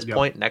 At this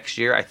point next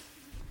year,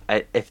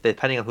 if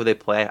depending on who they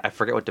play, I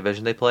forget what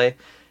division they play,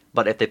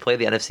 but if they play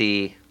the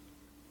NFC,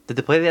 did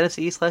they play the NFC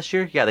East last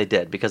year? Yeah, they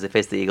did because they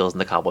faced the Eagles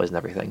and the Cowboys and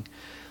everything.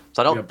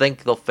 So I don't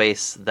think they'll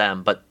face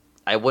them, but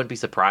I wouldn't be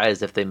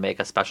surprised if they make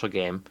a special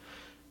game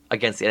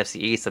against the NFC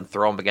East and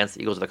throw them against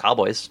the Eagles or the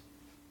Cowboys.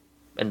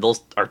 And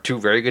those are two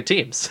very good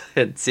teams.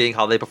 And seeing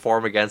how they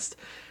perform against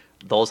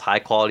those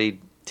high-quality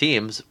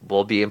teams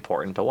will be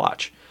important to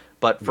watch.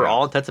 But for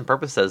all intents and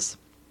purposes,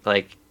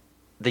 like,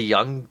 the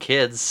young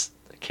kids,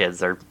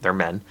 they're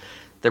men,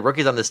 the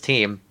rookies on this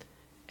team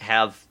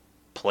have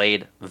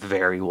played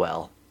very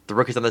well. The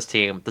rookies on this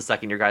team, the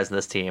second-year guys on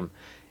this team,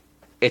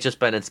 it's just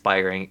been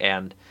inspiring.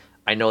 And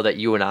I know that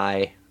you and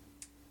I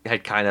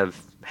had kind of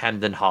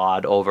hemmed and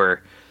hawed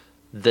over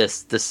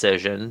this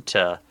decision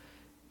to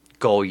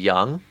go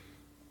young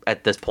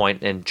at this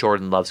point in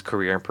Jordan Love's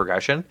career and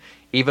progression.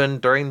 Even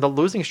during the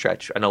losing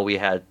stretch, I know we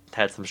had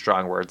some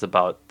strong words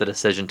about the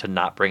decision to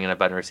not bring in a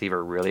veteran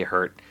receiver really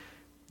hurt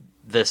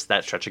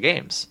that stretch of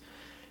games.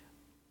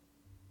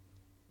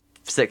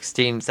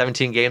 16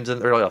 games in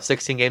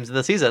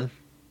the season,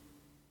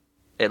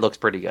 it looks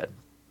pretty good.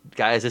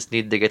 Guys just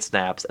need to get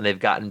snaps, and they've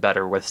gotten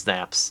better with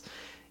snaps.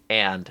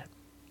 And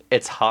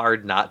it's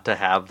hard not to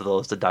have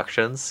those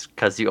deductions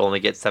because you only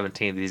get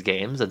 17 of these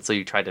games, and so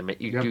you try to make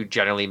you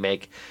generally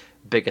make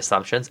big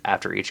assumptions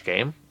after each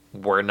game.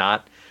 We're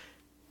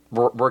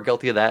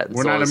guilty of that. And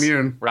we're not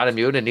immune. We're not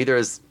immune, and neither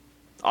is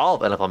all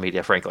of NFL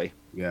media, frankly.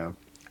 Yeah.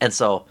 And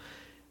so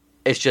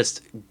it's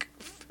just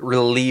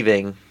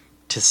relieving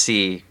to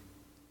see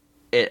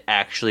it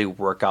actually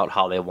work out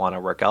how they want to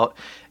work out.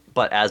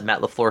 But as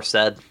Matt LaFleur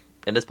said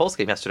in his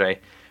postgame yesterday,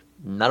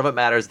 none of it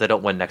matters if they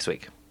don't win next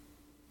week.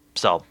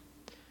 So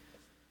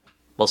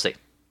we'll see.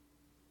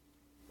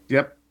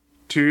 Yep.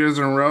 2 years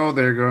in a row,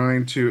 they're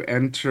going to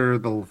enter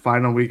the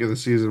final week of the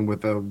season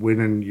with a win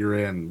and you're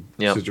in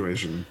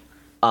situation.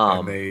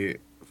 And they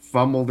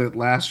fumbled it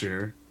last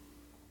year,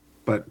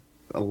 but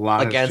a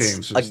lot has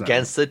changed since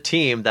against the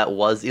team that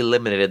was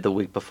eliminated the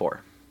week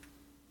before.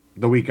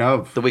 The week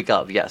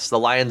of, yes. The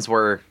Lions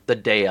were the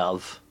day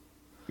of.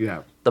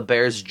 Yeah. The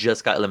Bears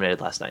just got eliminated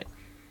last night.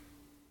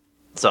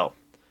 So.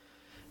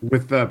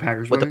 With the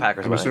Packers winning? With the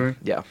Packers winning,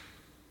 yeah.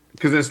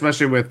 Because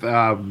especially with,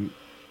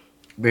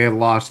 they had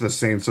lost the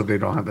Saints, so they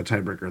don't have the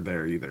tiebreaker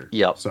there either.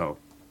 Yep.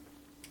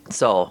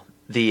 So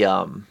the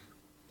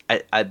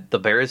the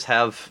Bears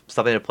have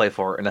something to play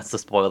for, and that's to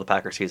spoil the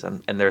Packers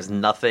season. And there's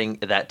nothing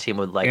that team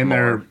would like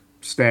more.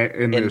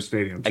 In their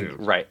stadium, too.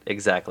 Right,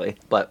 exactly.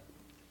 But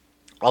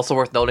also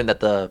worth noting that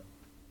the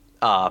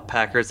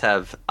Packers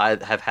have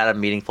had a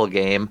meaningful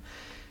game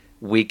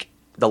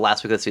the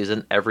last week of the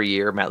season every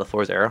year, Matt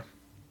LaFleur's era.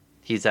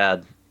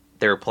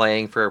 They were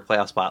playing for a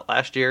playoff spot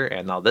last year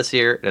and now this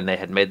year, and they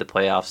had made the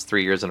playoffs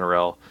 3 years in a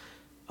row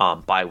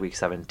by week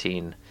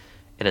 17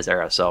 in his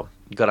era. So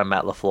good on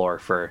Matt LaFleur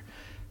for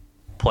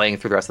playing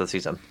through the rest of the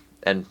season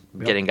and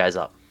getting guys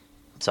up.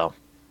 So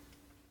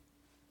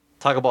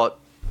talk about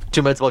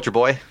 2 minutes about your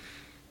boy.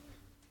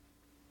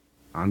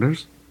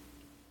 Anders?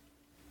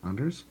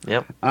 Anders?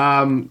 Yep.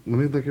 Let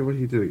me look at what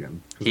he did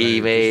again.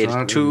 He made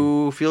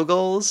 2 field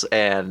goals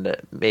and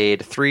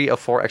made 3 of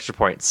 4 extra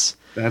points.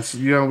 That's,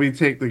 we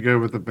take the good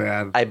with the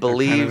bad. I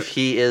believe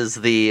he is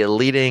the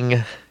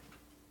leading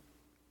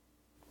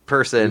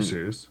person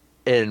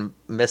in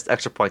missed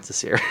extra points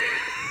this year.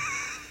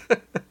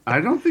 I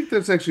don't think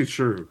that's actually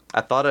true.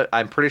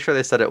 I'm pretty sure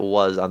they said it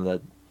was on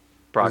the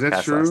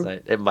broadcast last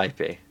night. It might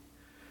be.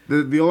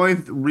 The only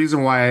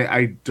reason why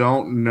I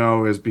don't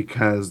know is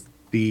because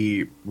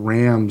the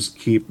Rams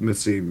keep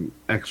missing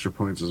extra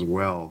points as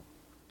well.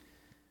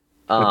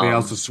 But they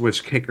also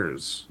switch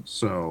kickers.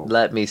 So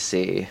let me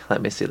see.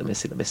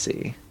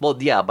 Well,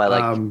 yeah,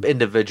 by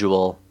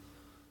individual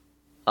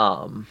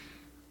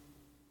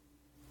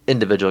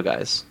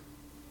guys.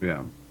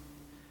 Yeah.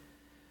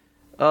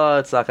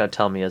 It's not going to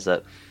tell me, is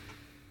it?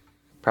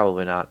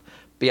 Probably not.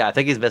 But yeah, I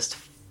think he's missed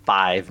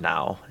 5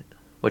 now,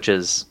 which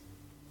is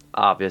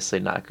obviously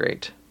not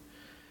great.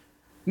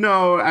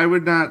 No, I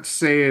would not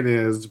say it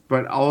is,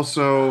 but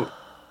also,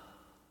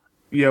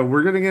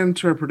 we're going to get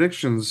into our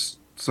predictions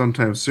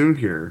sometime soon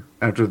here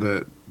after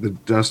the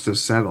dust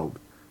has settled.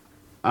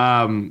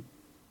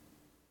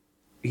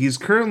 He's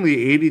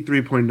currently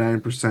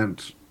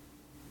 83.9%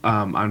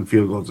 on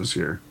field goals this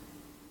year.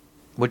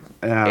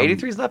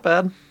 83 is not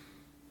bad.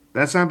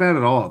 That's not bad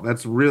at all.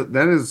 That's real.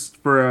 That is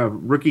for a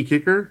rookie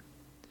kicker.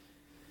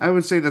 I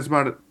would say that's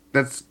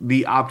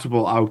the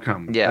optimal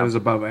outcome. Yeah, that is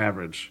above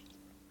average.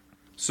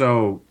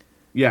 So,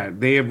 yeah,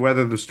 they have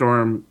weathered the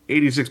storm.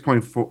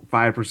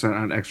 86.5%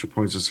 on extra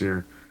points this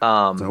year.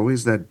 It's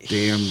always that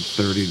damn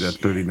 30 to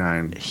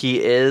 39.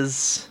 He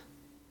is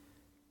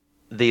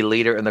the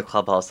leader in the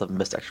clubhouse of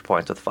missed extra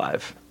points with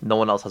 5. No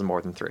one else has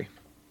more than 3.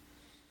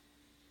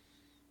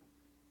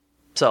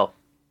 So,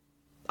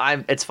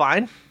 it's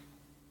fine.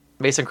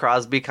 Mason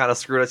Crosby kind of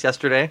screwed us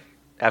yesterday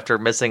after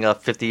missing a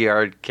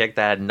 50-yard kick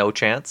that had no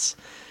chance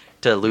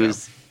to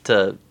lose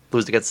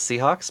against the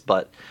Seahawks,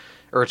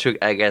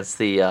 against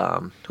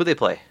the who they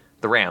play?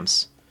 The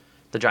Rams.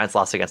 The Giants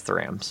lost against the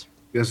Rams.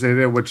 Yes, they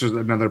did, which is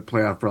another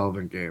playoff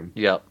relevant game.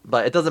 Yep,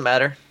 but it doesn't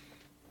matter.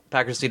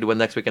 Packers need to win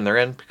next week and they're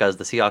in because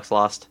the Seahawks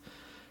lost.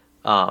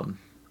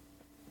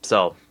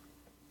 So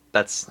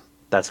that's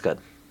good.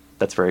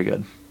 That's very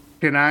good.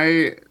 Can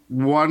I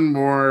one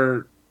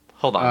more?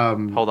 Hold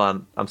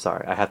on. I'm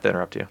sorry. I have to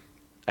interrupt you.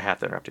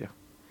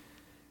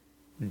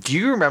 Do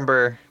you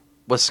remember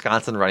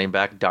Wisconsin running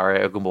back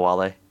Dare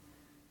Ogunbowale?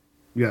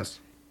 Yes.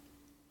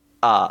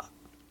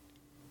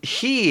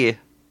 He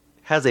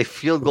has a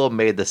field goal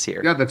made this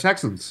year. Yeah, the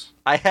Texans.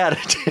 I had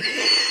it.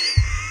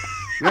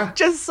 I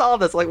just saw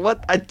this. Like,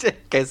 what? I did.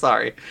 Okay,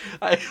 sorry.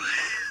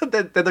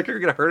 Did the kicker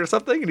get hurt or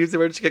something and use the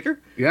emergency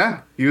kicker?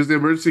 Yeah, he was the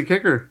emergency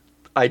kicker.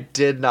 I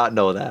did not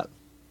know that.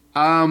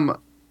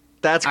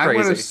 That's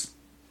crazy.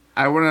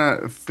 I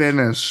want to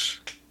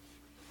finish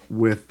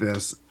with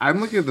this.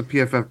 I'm looking at the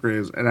PFF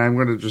grades, and I'm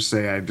going to just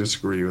say I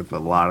disagree with a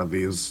lot of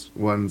these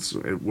ones.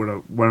 What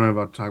I'm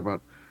about to talk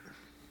about.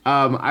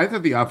 I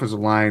thought the offensive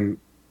line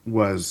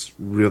was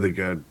really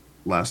good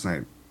last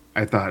night.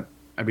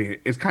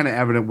 It's kind of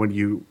evident when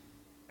you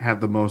have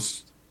the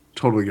most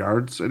total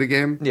yards in a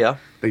game. Yeah.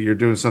 That you're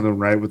doing something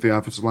right with the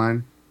offensive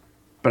line.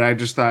 But I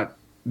just thought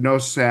no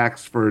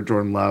sacks for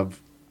Jordan Love.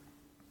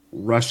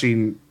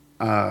 Rushing,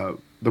 the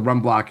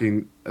run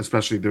blocking,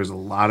 especially, there's a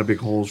lot of big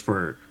holes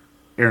for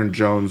Aaron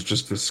Jones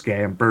just to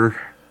scamper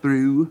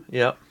through.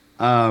 Yep.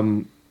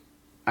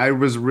 I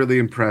was really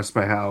impressed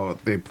by how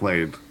they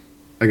played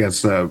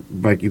against a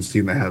Vikings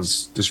team that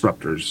has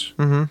disruptors.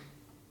 Mm-hmm.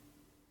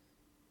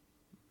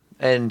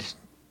 And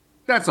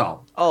that's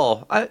all.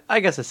 Oh, I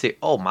guess I see.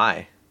 Oh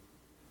my.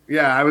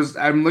 Yeah,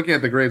 I'm looking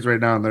at the grades right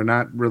now, and they're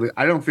not really.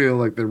 I don't feel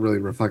like they're really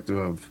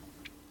reflective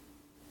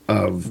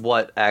of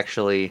what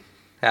actually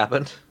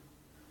happened.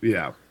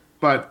 Yeah,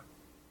 but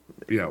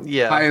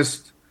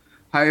highest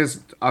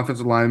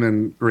offensive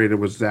lineman graded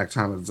was Zach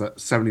Thomas at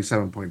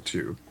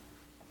 77.2.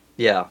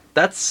 Yeah,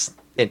 that's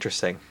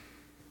interesting.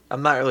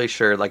 I'm not really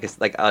sure.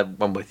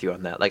 I'm with you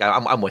on that.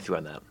 I'm with you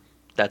on that.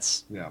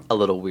 That's a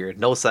little weird.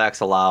 No sacks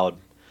allowed.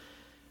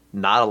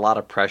 Not a lot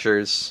of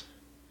pressures.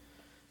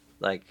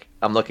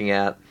 I'm looking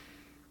at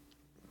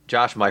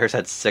Josh Myers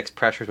had 6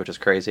 pressures, which is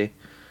crazy.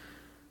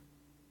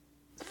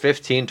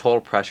 15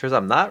 total pressures.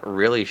 I'm not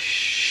really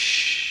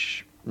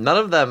none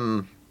of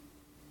them.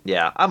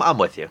 Yeah, I'm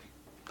with you.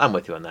 I'm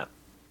with you on that.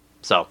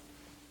 So,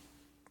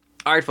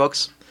 all right,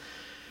 folks.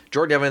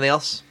 Jordan, do you have anything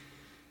else?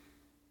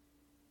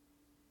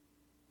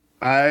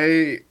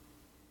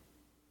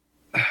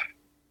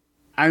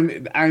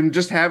 I'm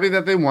just happy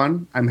that they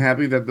won. I'm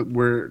happy that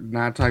we're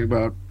not talking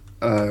about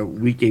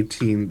week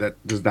 18 that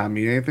does not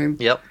mean anything.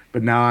 Yep.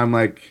 But now I'm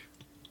like,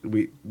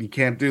 we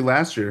can't do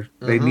last year.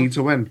 They need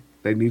to win.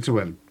 They need to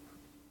win.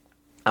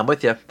 I'm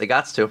with you. They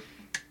got to.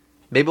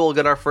 Maybe we'll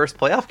get our first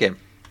playoff game.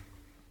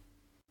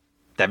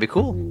 That'd be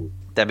cool.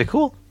 That'd be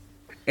cool.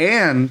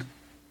 And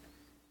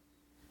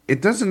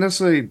it doesn't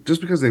necessarily,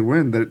 just because they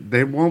win, that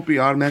they won't be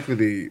automatically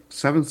the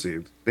 7th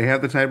seed. They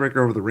have the tiebreaker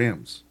over the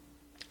Rams.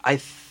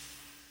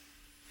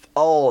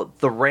 The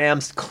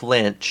Rams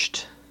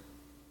clinched.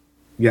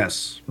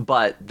 Yes.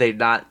 But they're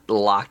not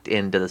locked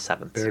into the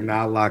 7th They're seed.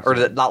 not locked Or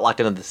in. not locked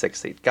into the 6th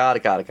seed. Got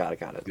it.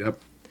 Yep.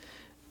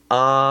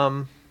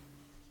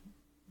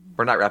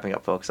 We're not wrapping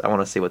up, folks. I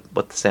want to see what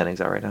the standings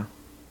are right now.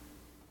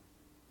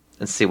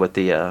 And see what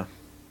the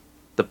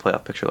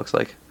playoff picture looks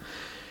like.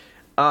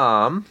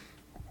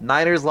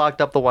 Niners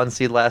locked up the 1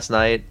 seed last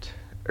night,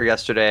 or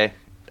yesterday,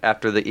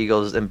 after the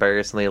Eagles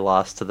embarrassingly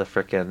lost to the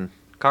frickin'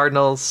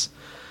 Cardinals.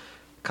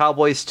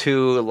 Cowboys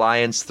 2,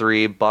 Lions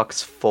 3,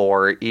 Bucks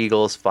 4,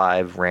 Eagles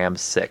 5,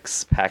 Rams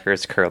 6.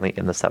 Packers currently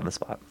in the 7th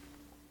spot.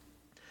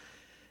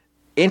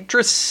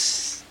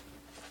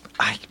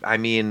 I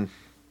mean,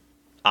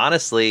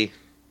 honestly,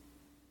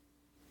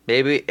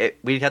 maybe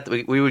we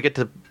would get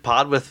to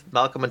pod with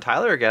Malcolm and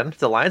Tyler again if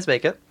the Lions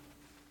make it.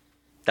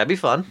 That'd be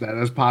fun. That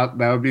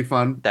would be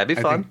fun. That'd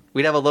be fun.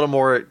 We'd have a little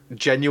more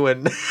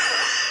genuine.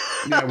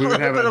 Yeah, we would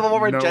have a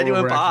more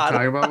genuine pod.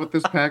 Talking about with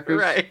this Packers,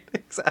 right?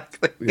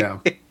 Exactly. Yeah.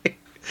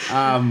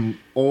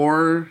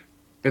 Or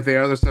if they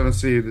are the 7th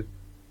seed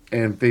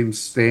and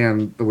things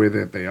stand the way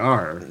that they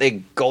are,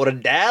 they go to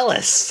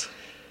Dallas.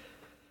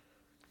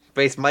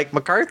 Face Mike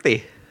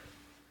McCarthy.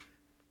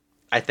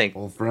 I think.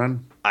 Old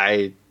friend.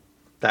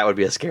 That would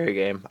be a scary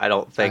game. I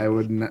don't think. I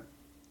would not.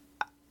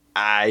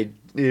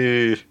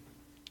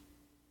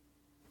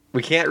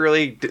 We can't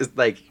really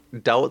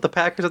doubt the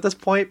Packers at this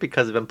point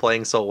because they've been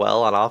playing so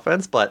well on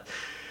offense, but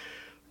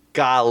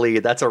golly,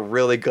 that's a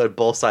really good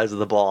both sides of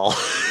the ball.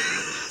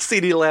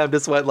 CeeDee Lamb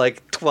just went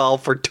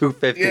 12 for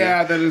 250.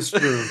 Yeah, that is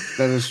true.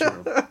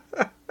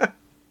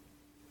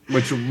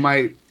 Which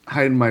might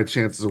heighten my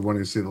chances of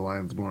wanting to see the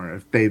Lions more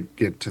if they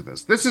get to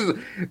this.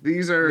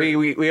 These are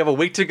we have a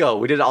week to go.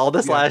 We did all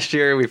this last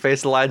year. We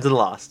faced the Lions and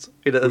lost.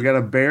 We got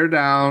a bear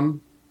down.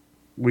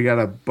 We got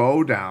a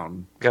bow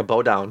down.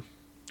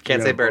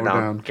 Can't say bear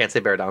down. Can't say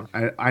bear down.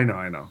 I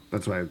know.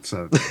 That's why it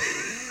said.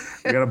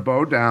 We got a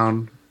bow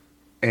down,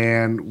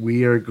 and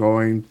we are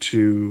going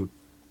to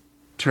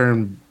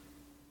turn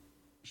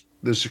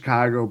the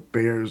Chicago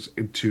Bears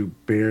into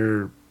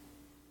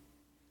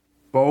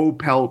Bo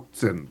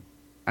Pelton.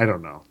 I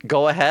don't know.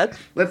 Go ahead.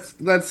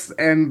 Let's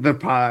end the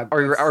pod.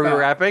 Are we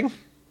wrapping?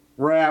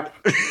 Wrap.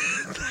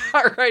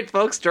 All right,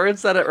 folks. Jordan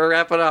said it. We're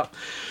wrapping up.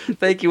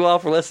 Thank you all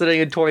for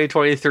listening in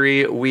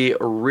 2023. We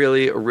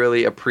really,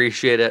 really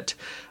appreciate it.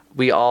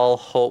 We all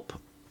hope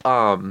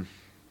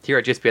here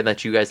at GSPN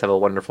that you guys have a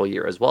wonderful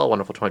year as well, a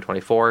wonderful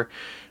 2024.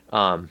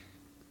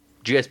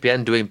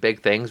 GSPN doing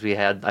big things. We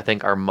had, I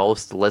think, our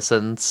most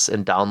listens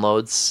and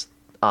downloads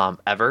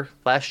ever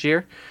last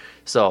year.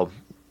 So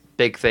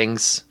big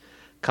things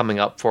coming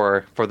up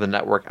for the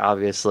network,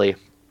 obviously.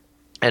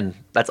 And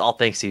that's all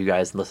thanks to you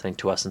guys listening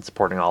to us and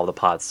supporting all the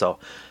pods. So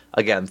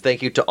again,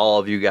 thank you to all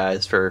of you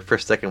guys for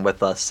sticking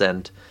with us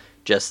and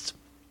just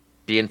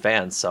being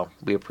fans. So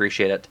we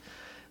appreciate it.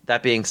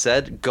 That being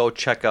said, go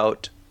check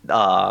out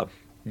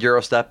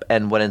Eurostep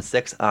and 1 in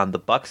 6 on the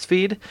Bucks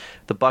feed.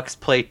 The Bucks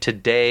play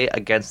today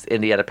against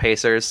Indiana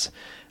Pacers.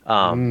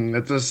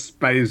 It's a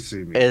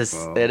spicy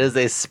meatball. It is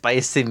a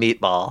spicy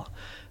meatball.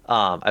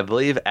 I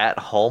believe at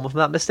home, if I'm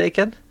not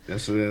mistaken.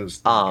 Yes, it is.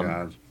 Thank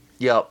God.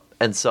 Yep.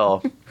 And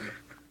so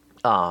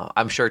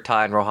I'm sure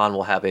Ty and Rohan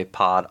will have a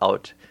pod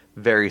out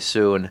very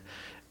soon,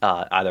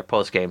 either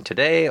post game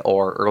today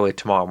or early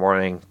tomorrow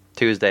morning,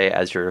 Tuesday,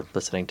 as you're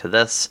listening to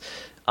this,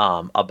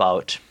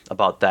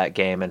 about that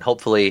game, and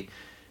hopefully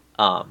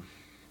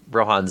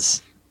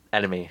Rohan's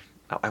enemy.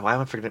 Why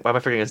am I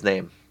forgetting his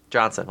name?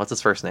 Johnson. What's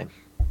his first name?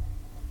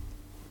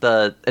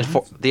 The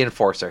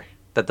enforcer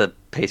that the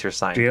Pacers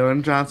signed.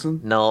 Jalen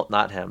Johnson? No,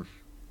 not him.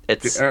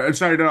 It's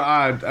sorry. No.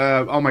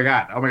 Oh my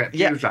God.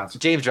 Yeah, James Johnson.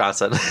 James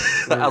Johnson.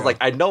 I was like,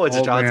 I know it's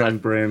Old Johnson. Man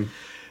brain.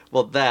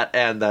 Well, that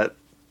and that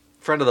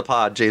friend of the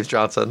pod, James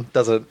Johnson,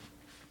 doesn't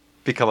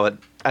become an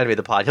enemy of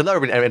the pod. He'll never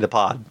be an enemy of the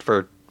pod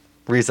for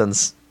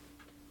reasons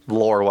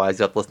lore-wise.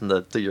 You have to listen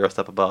to the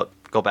Eurostep about.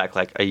 Go back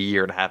a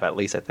year and a half at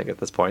least, I think, at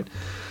this point.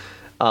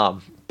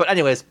 But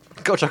anyways,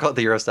 go check out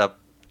the Eurostep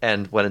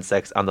and 1 in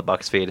 6 on the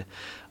Bucks feed.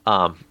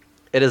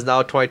 It is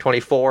now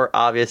 2024.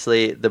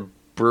 Obviously, the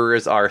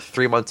Brewers are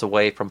 3 months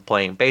away from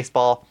playing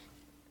baseball.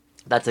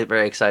 That's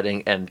very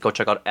exciting. And go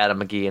check out Adam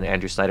McGee and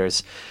Andrew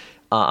Snyder's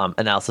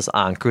analysis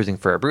on Cruising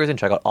for a Brews, and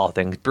check out all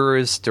things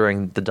Brewers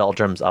during the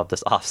doldrums of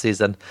this off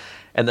season.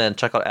 And then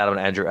check out Adam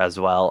and Andrew as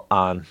well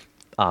on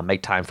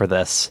Make Time for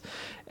This,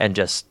 and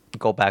just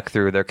go back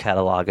through their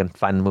catalog and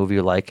find a movie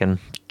you like and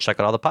check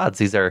out all the pods.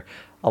 These are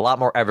a lot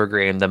more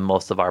evergreen than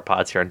most of our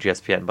pods here on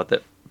GSPN,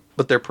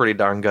 but they're pretty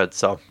darn good.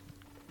 So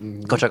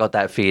go check out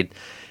that feed,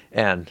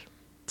 and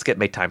let's get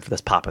Make Time for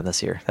This popping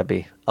this year. That'd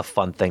be a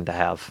fun thing to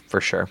have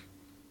for sure.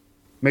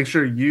 Make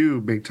sure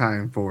you make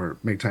time for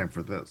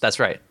this. That's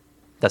right.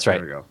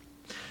 There we go.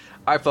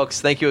 All right,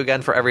 folks. Thank you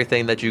again for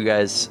everything that you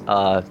guys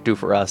do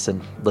for us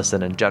and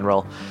listen in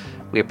general.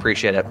 We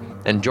appreciate it.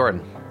 And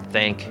Jordan,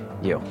 thank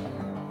you.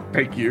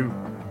 Thank you.